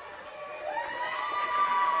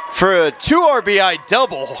for a 2 RBI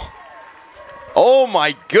double. Oh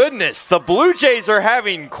my goodness, the Blue Jays are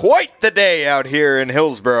having quite the day out here in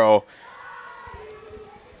Hillsboro.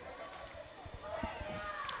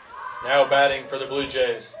 Now batting for the Blue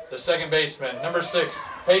Jays, the second baseman, number 6,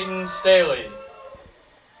 Peyton Staley.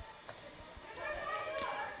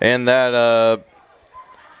 And that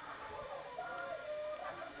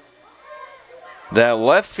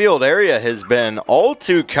left field area has been all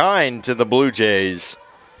too kind to the Blue Jays.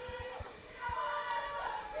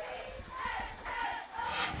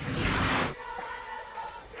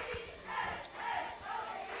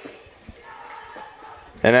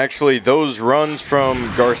 And actually, those runs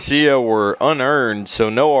from Garcia were unearned, so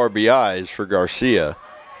no RBIs for Garcia.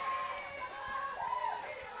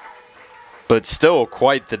 But still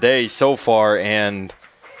quite the day so far, and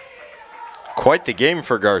quite the game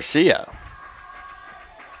for Garcia.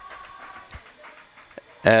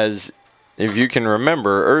 As if you can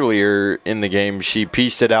remember earlier in the game, she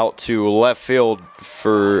pieced it out to left field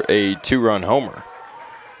for a 2-run homer.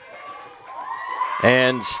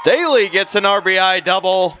 And Staley gets an RBI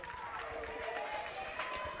double.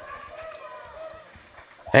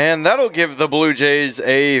 And that'll give the Blue Jays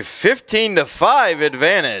a 15-5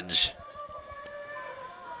 advantage.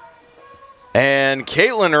 And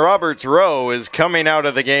Caitlin Roberts Rowe is coming out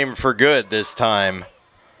of the game for good this time.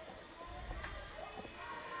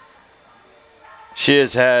 She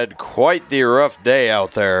has had quite the rough day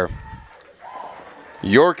out there.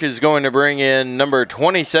 York is going to bring in number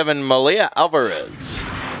 27, Malia Alvarez,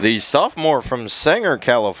 the sophomore from Sanger,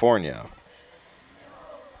 California.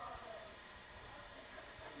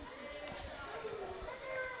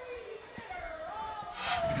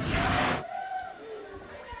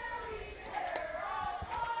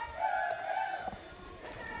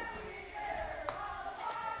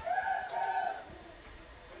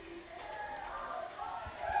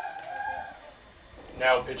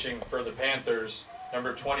 Now pitching for the Panthers,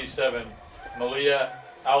 number 27, Malia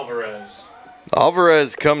Alvarez.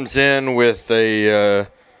 Alvarez comes in with a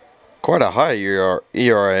quite a high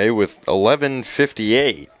ERA with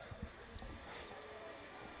 11.58.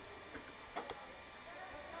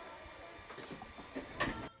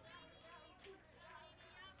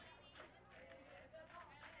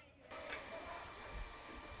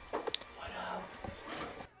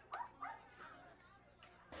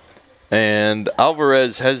 And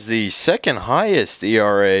Alvarez has the second highest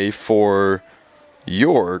ERA for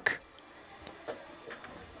York.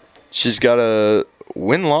 She's got a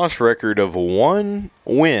win-loss record of 1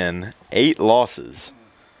 win, 8 losses.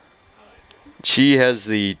 She has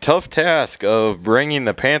the tough task of bringing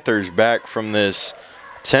the Panthers back from this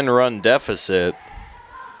 10-run deficit,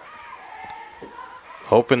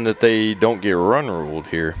 hoping that they don't get run ruled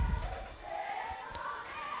here.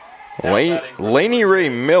 Lainey Ray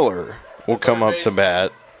Miller will come up to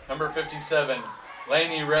bat. Number 57,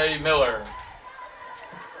 Lainey Ray Miller.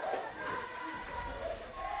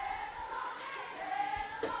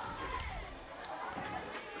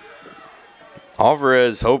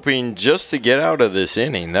 Alvarez hoping just to get out of this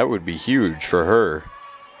inning. That would be huge for her.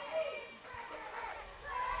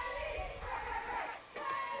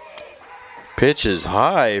 Pitch is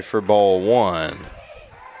high for ball 1.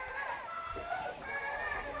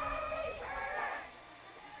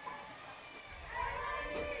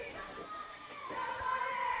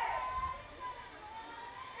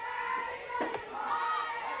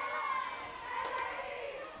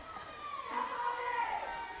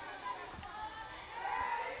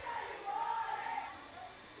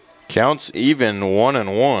 Counts even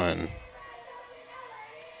 1-1.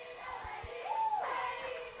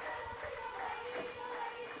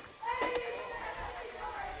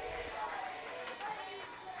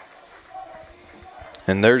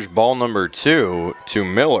 And there's ball number 2 to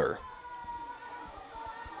Miller.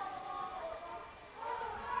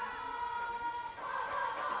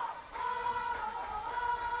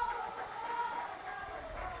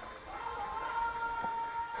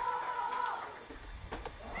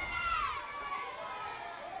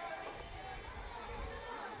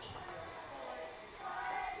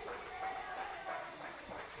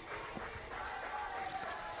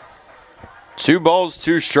 Two balls,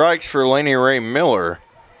 2 strikes for Lainey Ray Miller.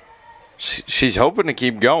 She's hoping to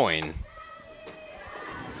keep going.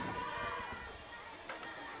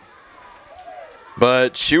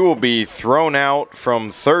 But she will be thrown out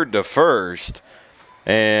from third to first.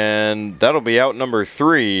 And that'll be out number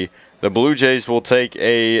 3. The Blue Jays will take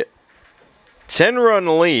a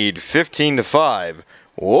 10-run lead, 15-5.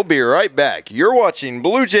 We'll be right back. You're watching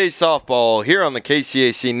Blue Jays softball here on the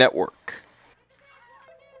KCAC Network.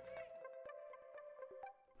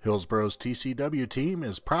 Hillsboro's TCW team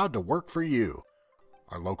is proud to work for you.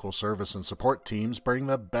 Our local service and support teams bring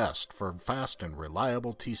the best for fast and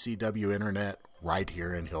reliable TCW internet right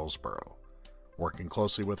here in Hillsboro. Working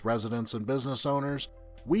closely with residents and business owners,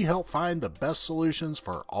 we help find the best solutions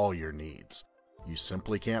for all your needs. You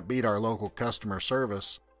simply can't beat our local customer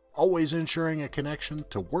service, always ensuring a connection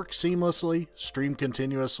to work seamlessly, stream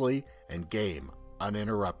continuously, and game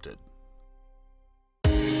uninterrupted.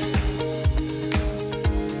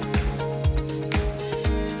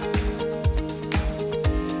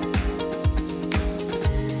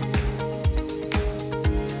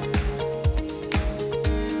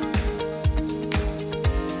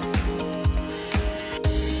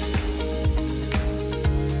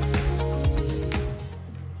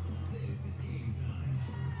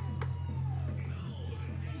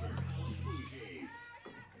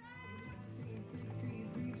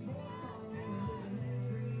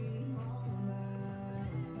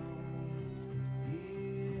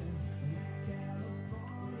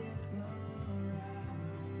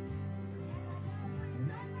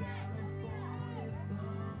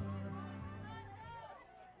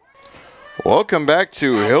 Welcome back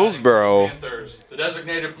to Hillsboro. Panthers, the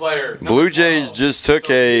designated player. Blue Jays just took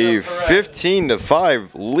a 15-5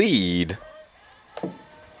 lead.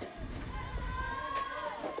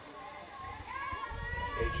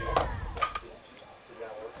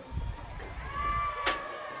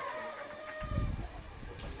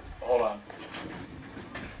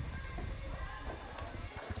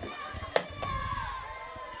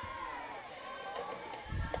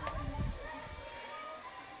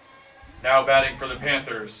 Now batting for the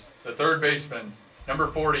Panthers, the third baseman, number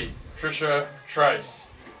 40, Trisha Trice.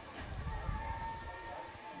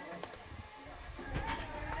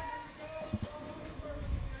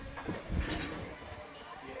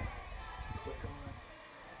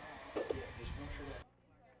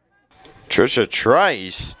 Trisha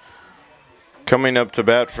Trice coming up to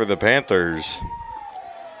bat for the Panthers.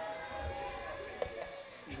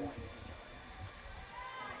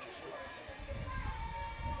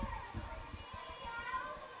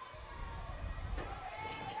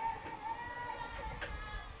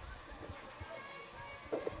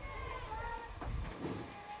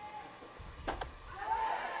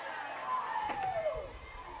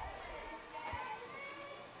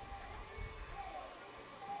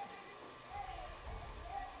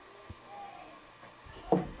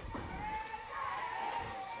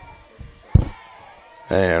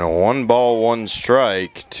 And 1 ball, 1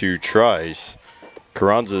 strike to Trice.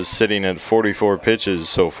 Carranza's sitting at 44 pitches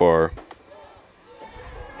so far.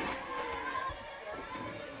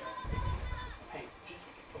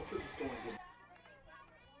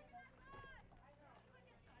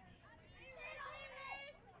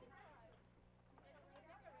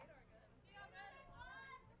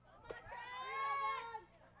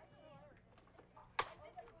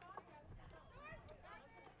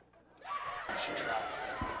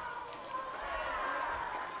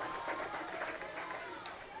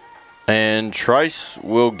 And Trice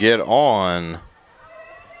will get on.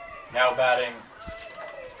 Now batting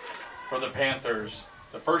for the Panthers,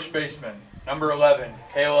 the first baseman, number 11,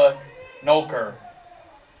 Kayla Nolker.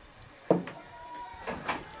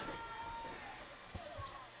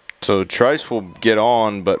 So Trice will get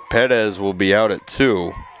on, but Perez will be out at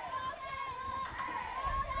 2.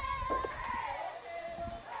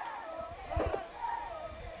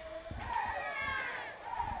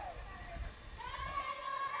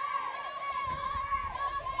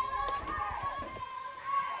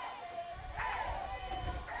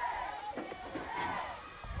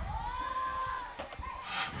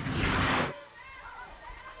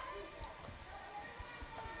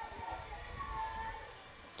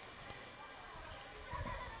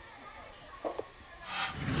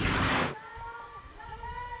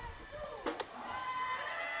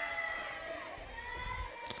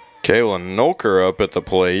 Kayla Nolker up at the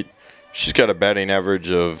plate. She's got a batting average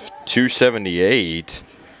of 278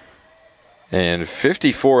 and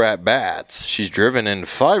 54 at-bats. She's driven in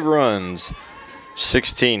 5 runs,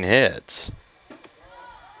 16 hits.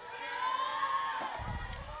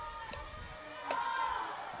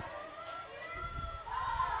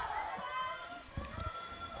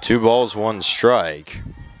 Two balls, 1 strike.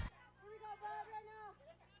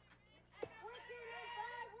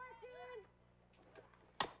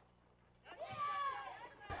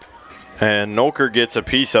 And Nolker gets a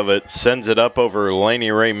piece of it, sends it up over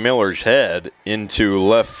Lainey Ray Miller's head into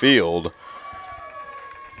left field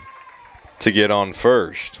to get on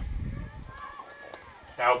first.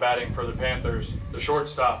 Now batting for the Panthers, the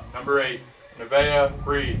shortstop, number 8, Nevaeh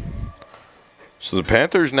Reed. So the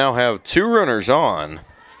Panthers now have 2 runners on.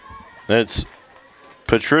 That's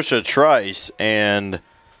Patricia Trice and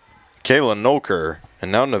Kayla Nolker.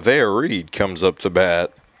 And now Nevaeh Reed comes up to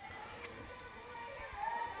bat.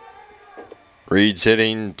 Reed's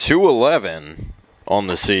hitting .211 on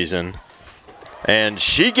the season. And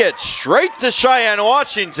she gets straight to Cheyenne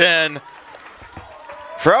Washington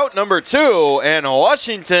for out number 2. And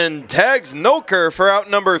Washington tags Nolker for out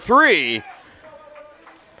number 3.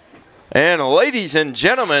 And ladies and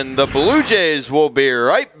gentlemen, the Blue Jays will be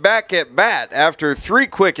right back at bat after 3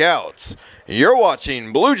 quick outs. You're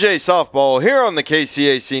watching Blue Jay Softball here on the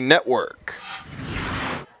KCAC Network.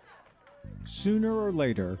 Sooner or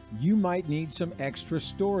later, you might need some extra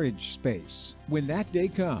storage space. When that day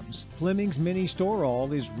comes, Fleming's Mini Store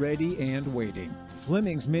All is ready and waiting.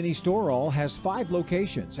 Fleming's Mini Store All has 5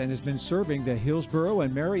 locations and has been serving the Hillsborough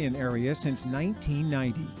and Marion area since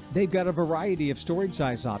 1990. They've got a variety of storage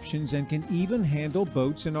size options and can even handle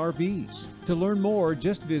boats and RVs. To learn more,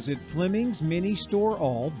 just visit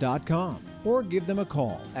FlemingsMiniStoreAll.com or give them a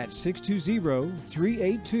call at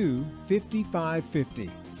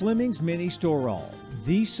 620-382-5550. Fleming's Mini Store All,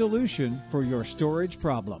 the solution for your storage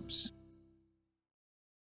problems.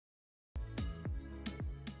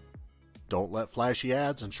 Don't let flashy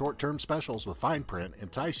ads and short-term specials with fine print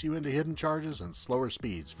entice you into hidden charges and slower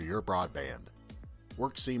speeds for your broadband.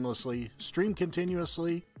 Work seamlessly, stream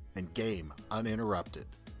continuously, and game uninterrupted.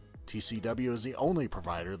 TCW is the only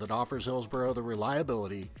provider that offers Hillsborough the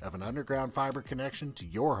reliability of an underground fiber connection to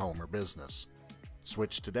your home or business.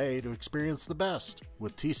 Switch today to experience the best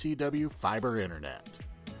with TCW Fiber Internet.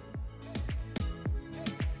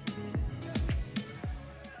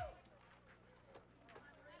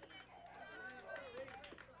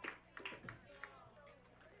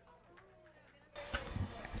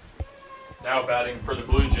 Now batting for the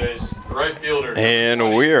Blue Jays, the right fielder.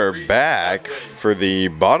 And we are back for the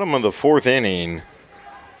bottom of the 4th inning.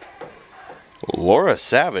 Laura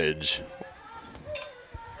Savage.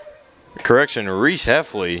 Correction, Reese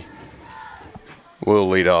Heffley will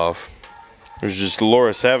lead off. It was just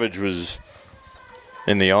Laura Savage was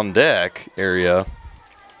in the on deck area.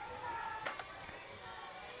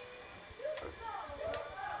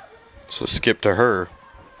 So skip to her.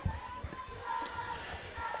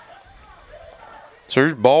 So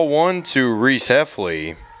there's ball 1 to Reese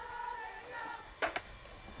Heffley.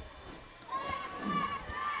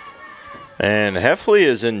 And Heffley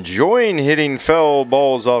is enjoying hitting foul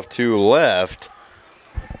balls off to left,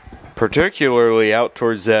 particularly out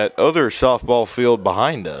towards that other softball field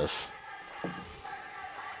behind us.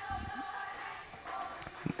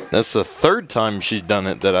 That's the 3rd time she's done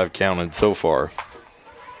it that I've counted so far.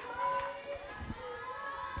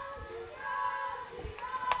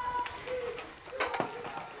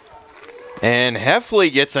 And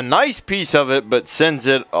Heffley gets a nice piece of it, but sends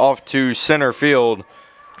it off to center field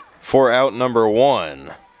for out number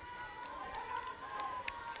 1.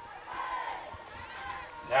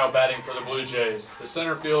 Now batting for the Blue Jays, the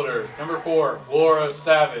center fielder, number 4, Laura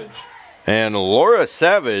Savage. And Laura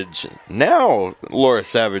Savage, now Laura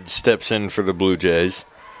Savage steps in for the Blue Jays,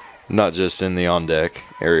 not just in the on-deck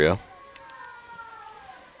area.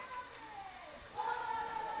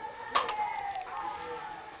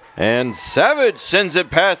 And Savage sends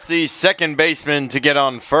it past the second baseman to get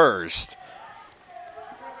on first.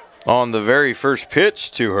 On the very first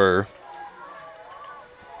pitch to her.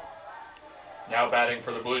 Now batting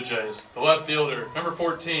for the Blue Jays, the left fielder, number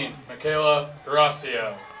 14, Michaela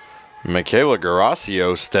Garasio. Michaela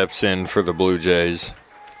Garasio steps in for the Blue Jays.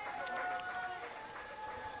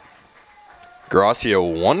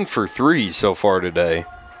 Garasio 1 for 3 so far today.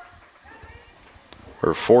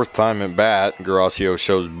 Her 4th time at bat. Garasio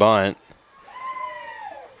shows bunt.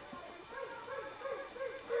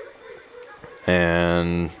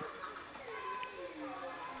 And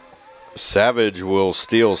Savage will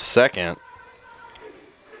steal second.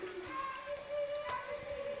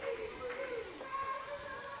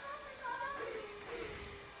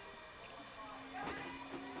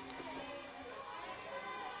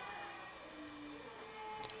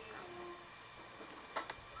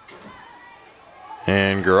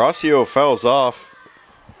 And Garasio fouls off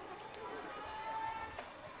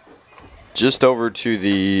just over to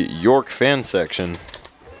the York fan section.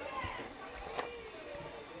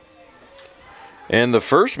 And the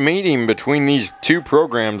first meeting between these two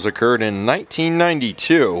programs occurred in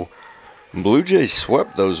 1992. Blue Jays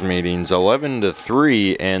swept those meetings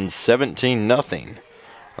 11-3 and 17-0.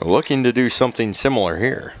 Looking to do something similar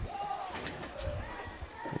here.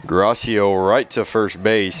 Garasio right to first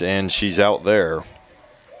base, and she's out there.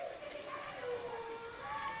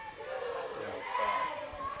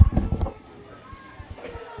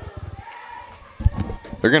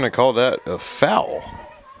 They're going to call that a foul.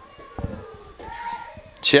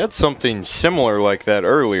 She had something similar like that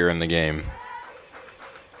earlier in the game.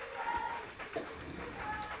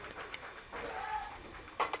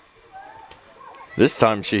 This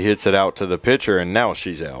time she hits it out to the pitcher, and now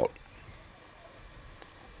she's out.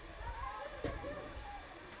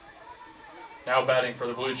 Now batting for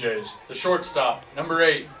the Blue Jays, the shortstop, number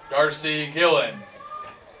 8, Darcy Gillen.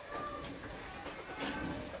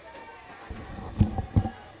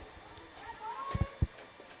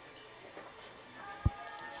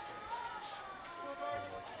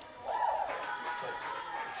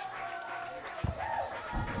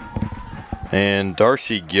 And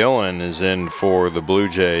Darcy Gillen is in for the Blue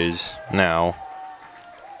Jays now.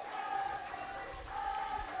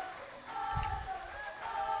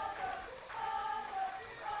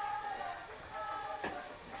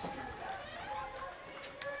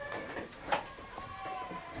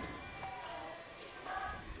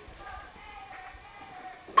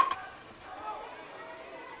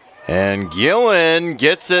 And Gillen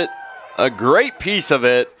gets it, a great piece of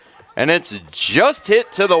it. And it's just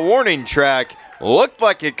hit to the warning track. Looked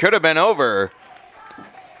like it could have been over.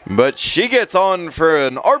 But she gets on for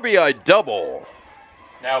an RBI double.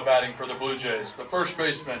 Now batting for the Blue Jays, the first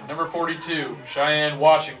baseman, number 42, Cheyenne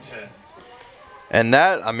Washington. And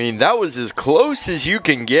that, I mean, that was as close as you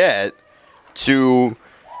can get to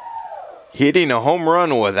hitting a home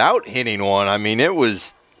run without hitting one. I mean, it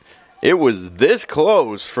was this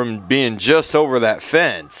close from being just over that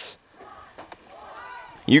fence.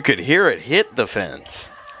 You could hear it hit the fence.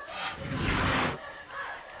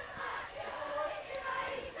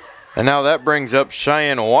 And now that brings up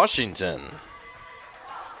Cheyenne Washington.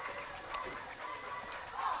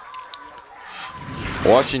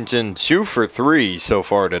 Washington 2 for 3 so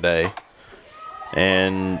far today.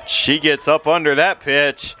 And she gets up under that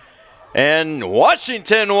pitch. And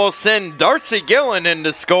Washington will send Darcy Gillen in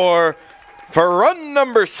to score for run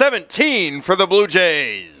number 17 for the Blue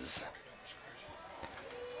Jays.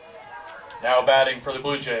 Now batting for the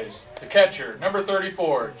Blue Jays, the catcher, number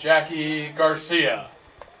 34, Jackie Garcia.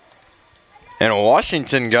 And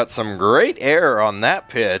Washington got some great air on that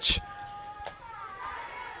pitch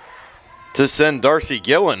to send Darcy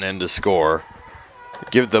Gillen in to score.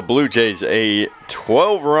 Give the Blue Jays a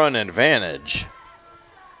 12-run advantage.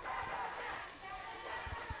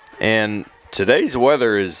 And today's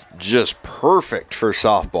weather is just perfect for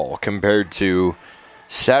softball compared to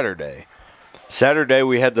Saturday. Saturday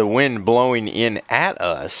we had the wind blowing in at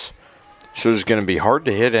us, so it's going to be hard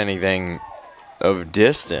to hit anything of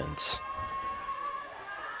distance.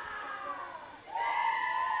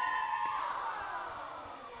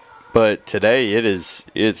 But today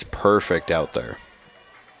it's perfect out there.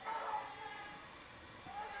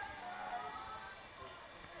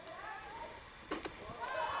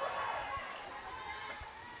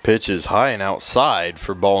 Pitch is high and outside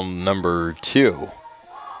for ball number 2.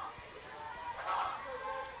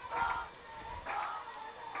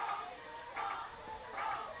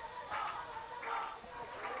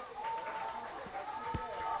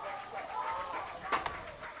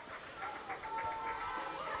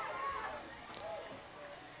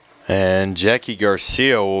 And Jackie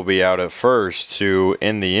Garcia will be out at first to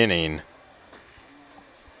end the inning.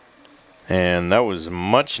 And that was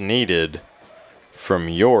much needed from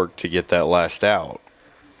York to get that last out.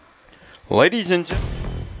 Ladies and gentlemen.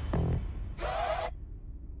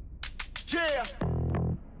 Yeah.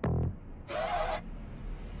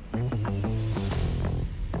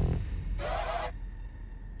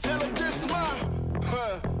 Tell them this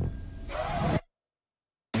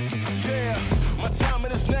yeah, my time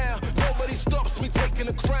it is now. Nobody stops me taking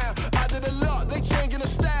the crown. I did a lot, they changing the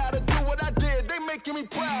style to do what I did. They making me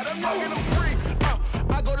proud. I'm young and I'm free.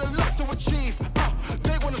 I go to love to achieve.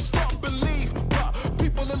 They wanna stop and leave, but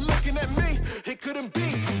people are looking at me. It couldn't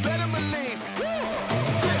be. Better believe.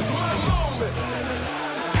 This my moment.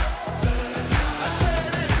 I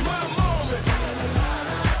said it's my moment.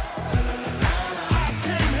 I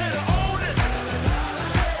came here to own it.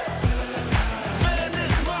 Man,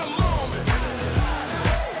 it's my moment.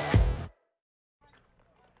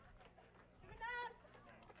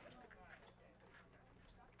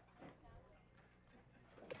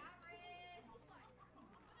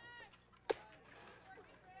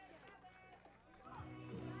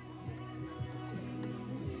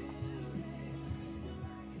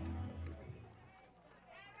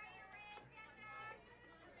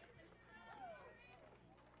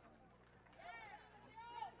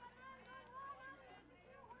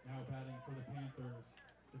 Now batting for the Panthers,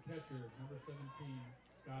 the catcher, number 17,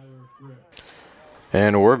 Skylar Grip.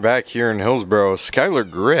 And we're back here in Hillsboro. Skylar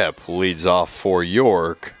Grip leads off for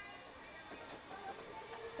York.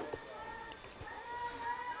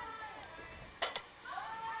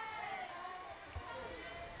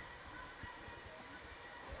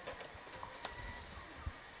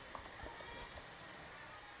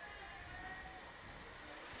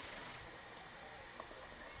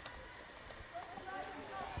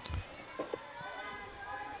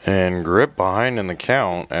 And Grip behind in the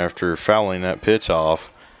count after fouling that pitch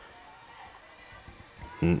off.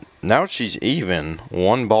 Now she's even.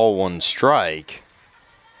 1 ball, 1 strike.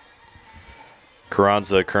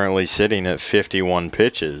 Carranza currently sitting at 51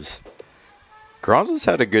 pitches. Carranza's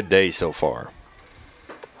had a good day so far.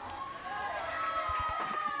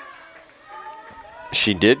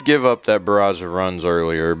 She did give up that barrage of runs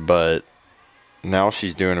earlier, but now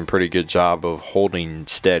she's doing a pretty good job of holding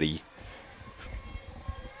steady.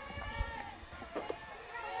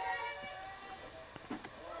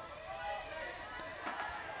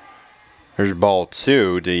 There's ball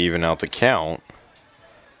 2 to even out the count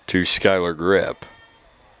to Skylar Grip.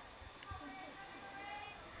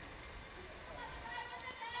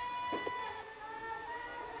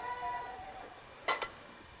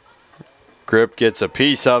 Grip gets a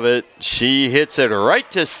piece of it. She hits it right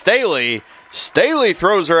to Staley. Staley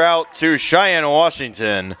throws her out to Cheyenne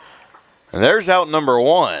Washington. And there's out number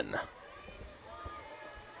 1.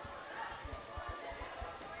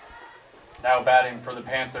 Now batting for the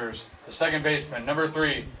Panthers, the second baseman, number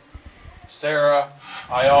 3, Sarah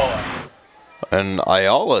Ayala. And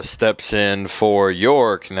Ayala steps in for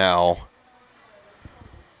York now.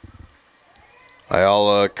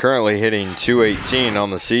 Ayala currently hitting .218 on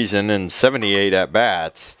the season and 78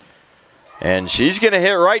 at-bats. And she's going to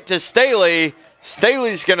hit right to Staley.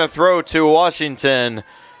 Staley's going to throw to Washington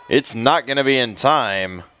It's not going to be in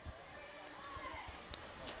time.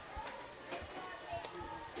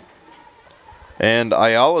 And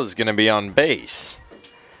Ayala's going to be on base.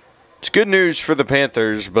 It's good news for the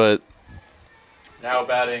Panthers, but now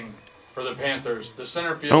batting for the Panthers, the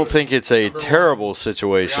center fielder. I don't think it's a terrible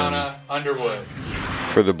situation Brianna Underwood.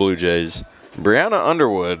 for the Blue Jays. Brianna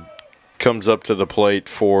Underwood comes up to the plate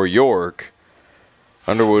for York.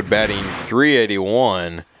 Underwood batting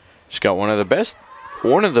 .381. She's got one of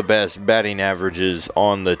the best batting averages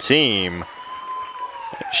on the team.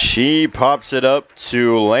 She pops it up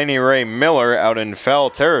to Lainey Ray Miller out in foul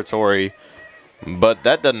territory, but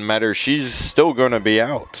that doesn't matter. She's still going to be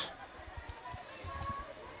out.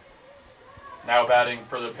 Now batting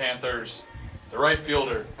for the Panthers, the right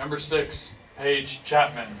fielder, number 6, Paige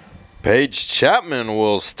Chapman. Paige Chapman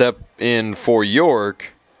will step in for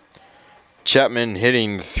York. Chapman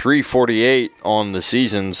hitting .348 on the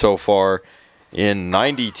season so far in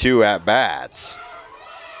 92 at-bats.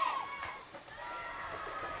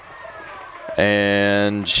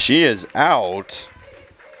 And she is out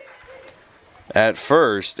at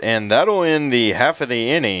first, and that'll end the half of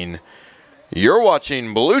the inning. You're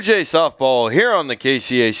watching Blue Jay Softball here on the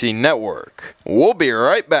KCAC Network. We'll be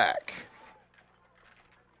right back.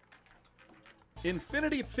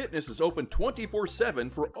 Infinity Fitness is open 24/7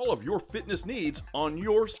 for all of your fitness needs on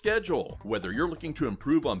your schedule. Whether you're looking to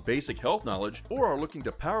improve on basic health knowledge or are looking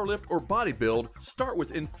to powerlift or bodybuild, start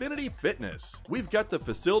with Infinity Fitness. We've got the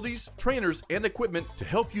facilities, trainers, and equipment to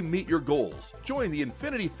help you meet your goals. Join the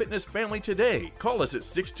Infinity Fitness family today. Call us at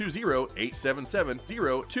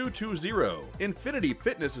 620-877-0220. Infinity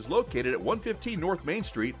Fitness is located at 115 North Main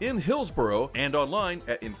Street in Hillsboro and online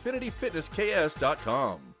at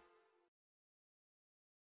infinityfitnessks.com.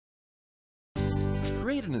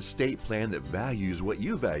 Create an estate plan that values what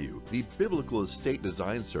you value. The Biblical Estate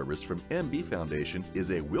Design Service from MB Foundation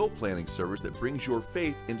is a will planning service that brings your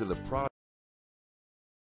faith into the process.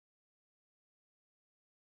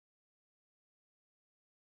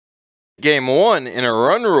 Game 1 in a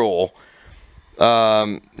run rule.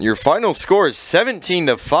 Your final score is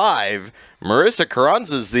 17-5. Marissa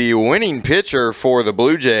Carranza is the winning pitcher for the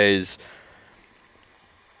Blue Jays.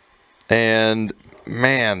 And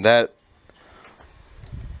man, that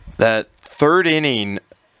third inning,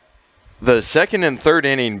 the second and third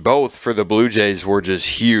inning both for the Blue Jays were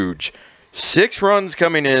just huge. 6 runs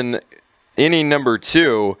coming in inning number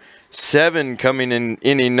 2, 7 coming in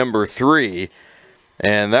inning number 3,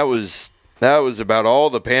 and that was about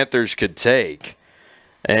all the Panthers could take.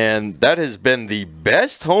 And that has been the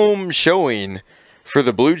best home showing for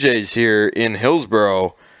the Blue Jays here in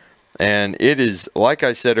Hillsboro. And it is, like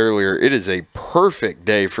I said earlier, it is a perfect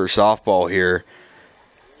day for softball here.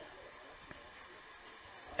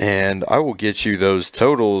 And I will get you those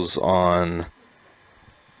totals on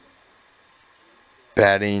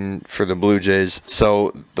batting for the Blue Jays.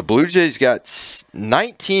 So the Blue Jays got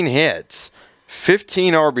 19 hits,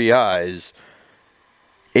 15 RBIs,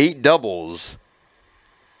 8 doubles,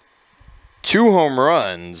 2 home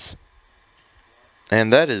runs.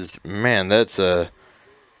 And that is, man, that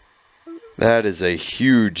is a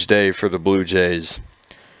huge day for the Blue Jays.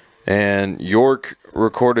 And York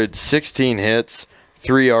recorded 16 hits,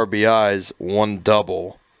 3 RBIs, 1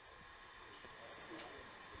 double.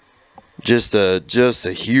 Just a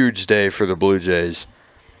huge day for the Blue Jays.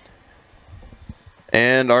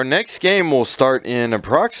 And our next game will start in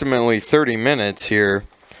approximately 30 minutes here.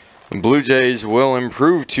 The Blue Jays will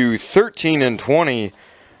improve to 13-20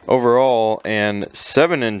 overall and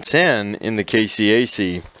 7-10 in the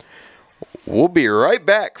KCAC. We'll be right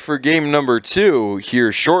back for game number 2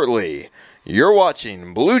 here shortly. You're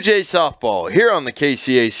watching Blue Jay Softball here on the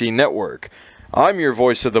KCAC Network. I'm your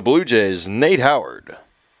voice of the Blue Jays, Nate Howard.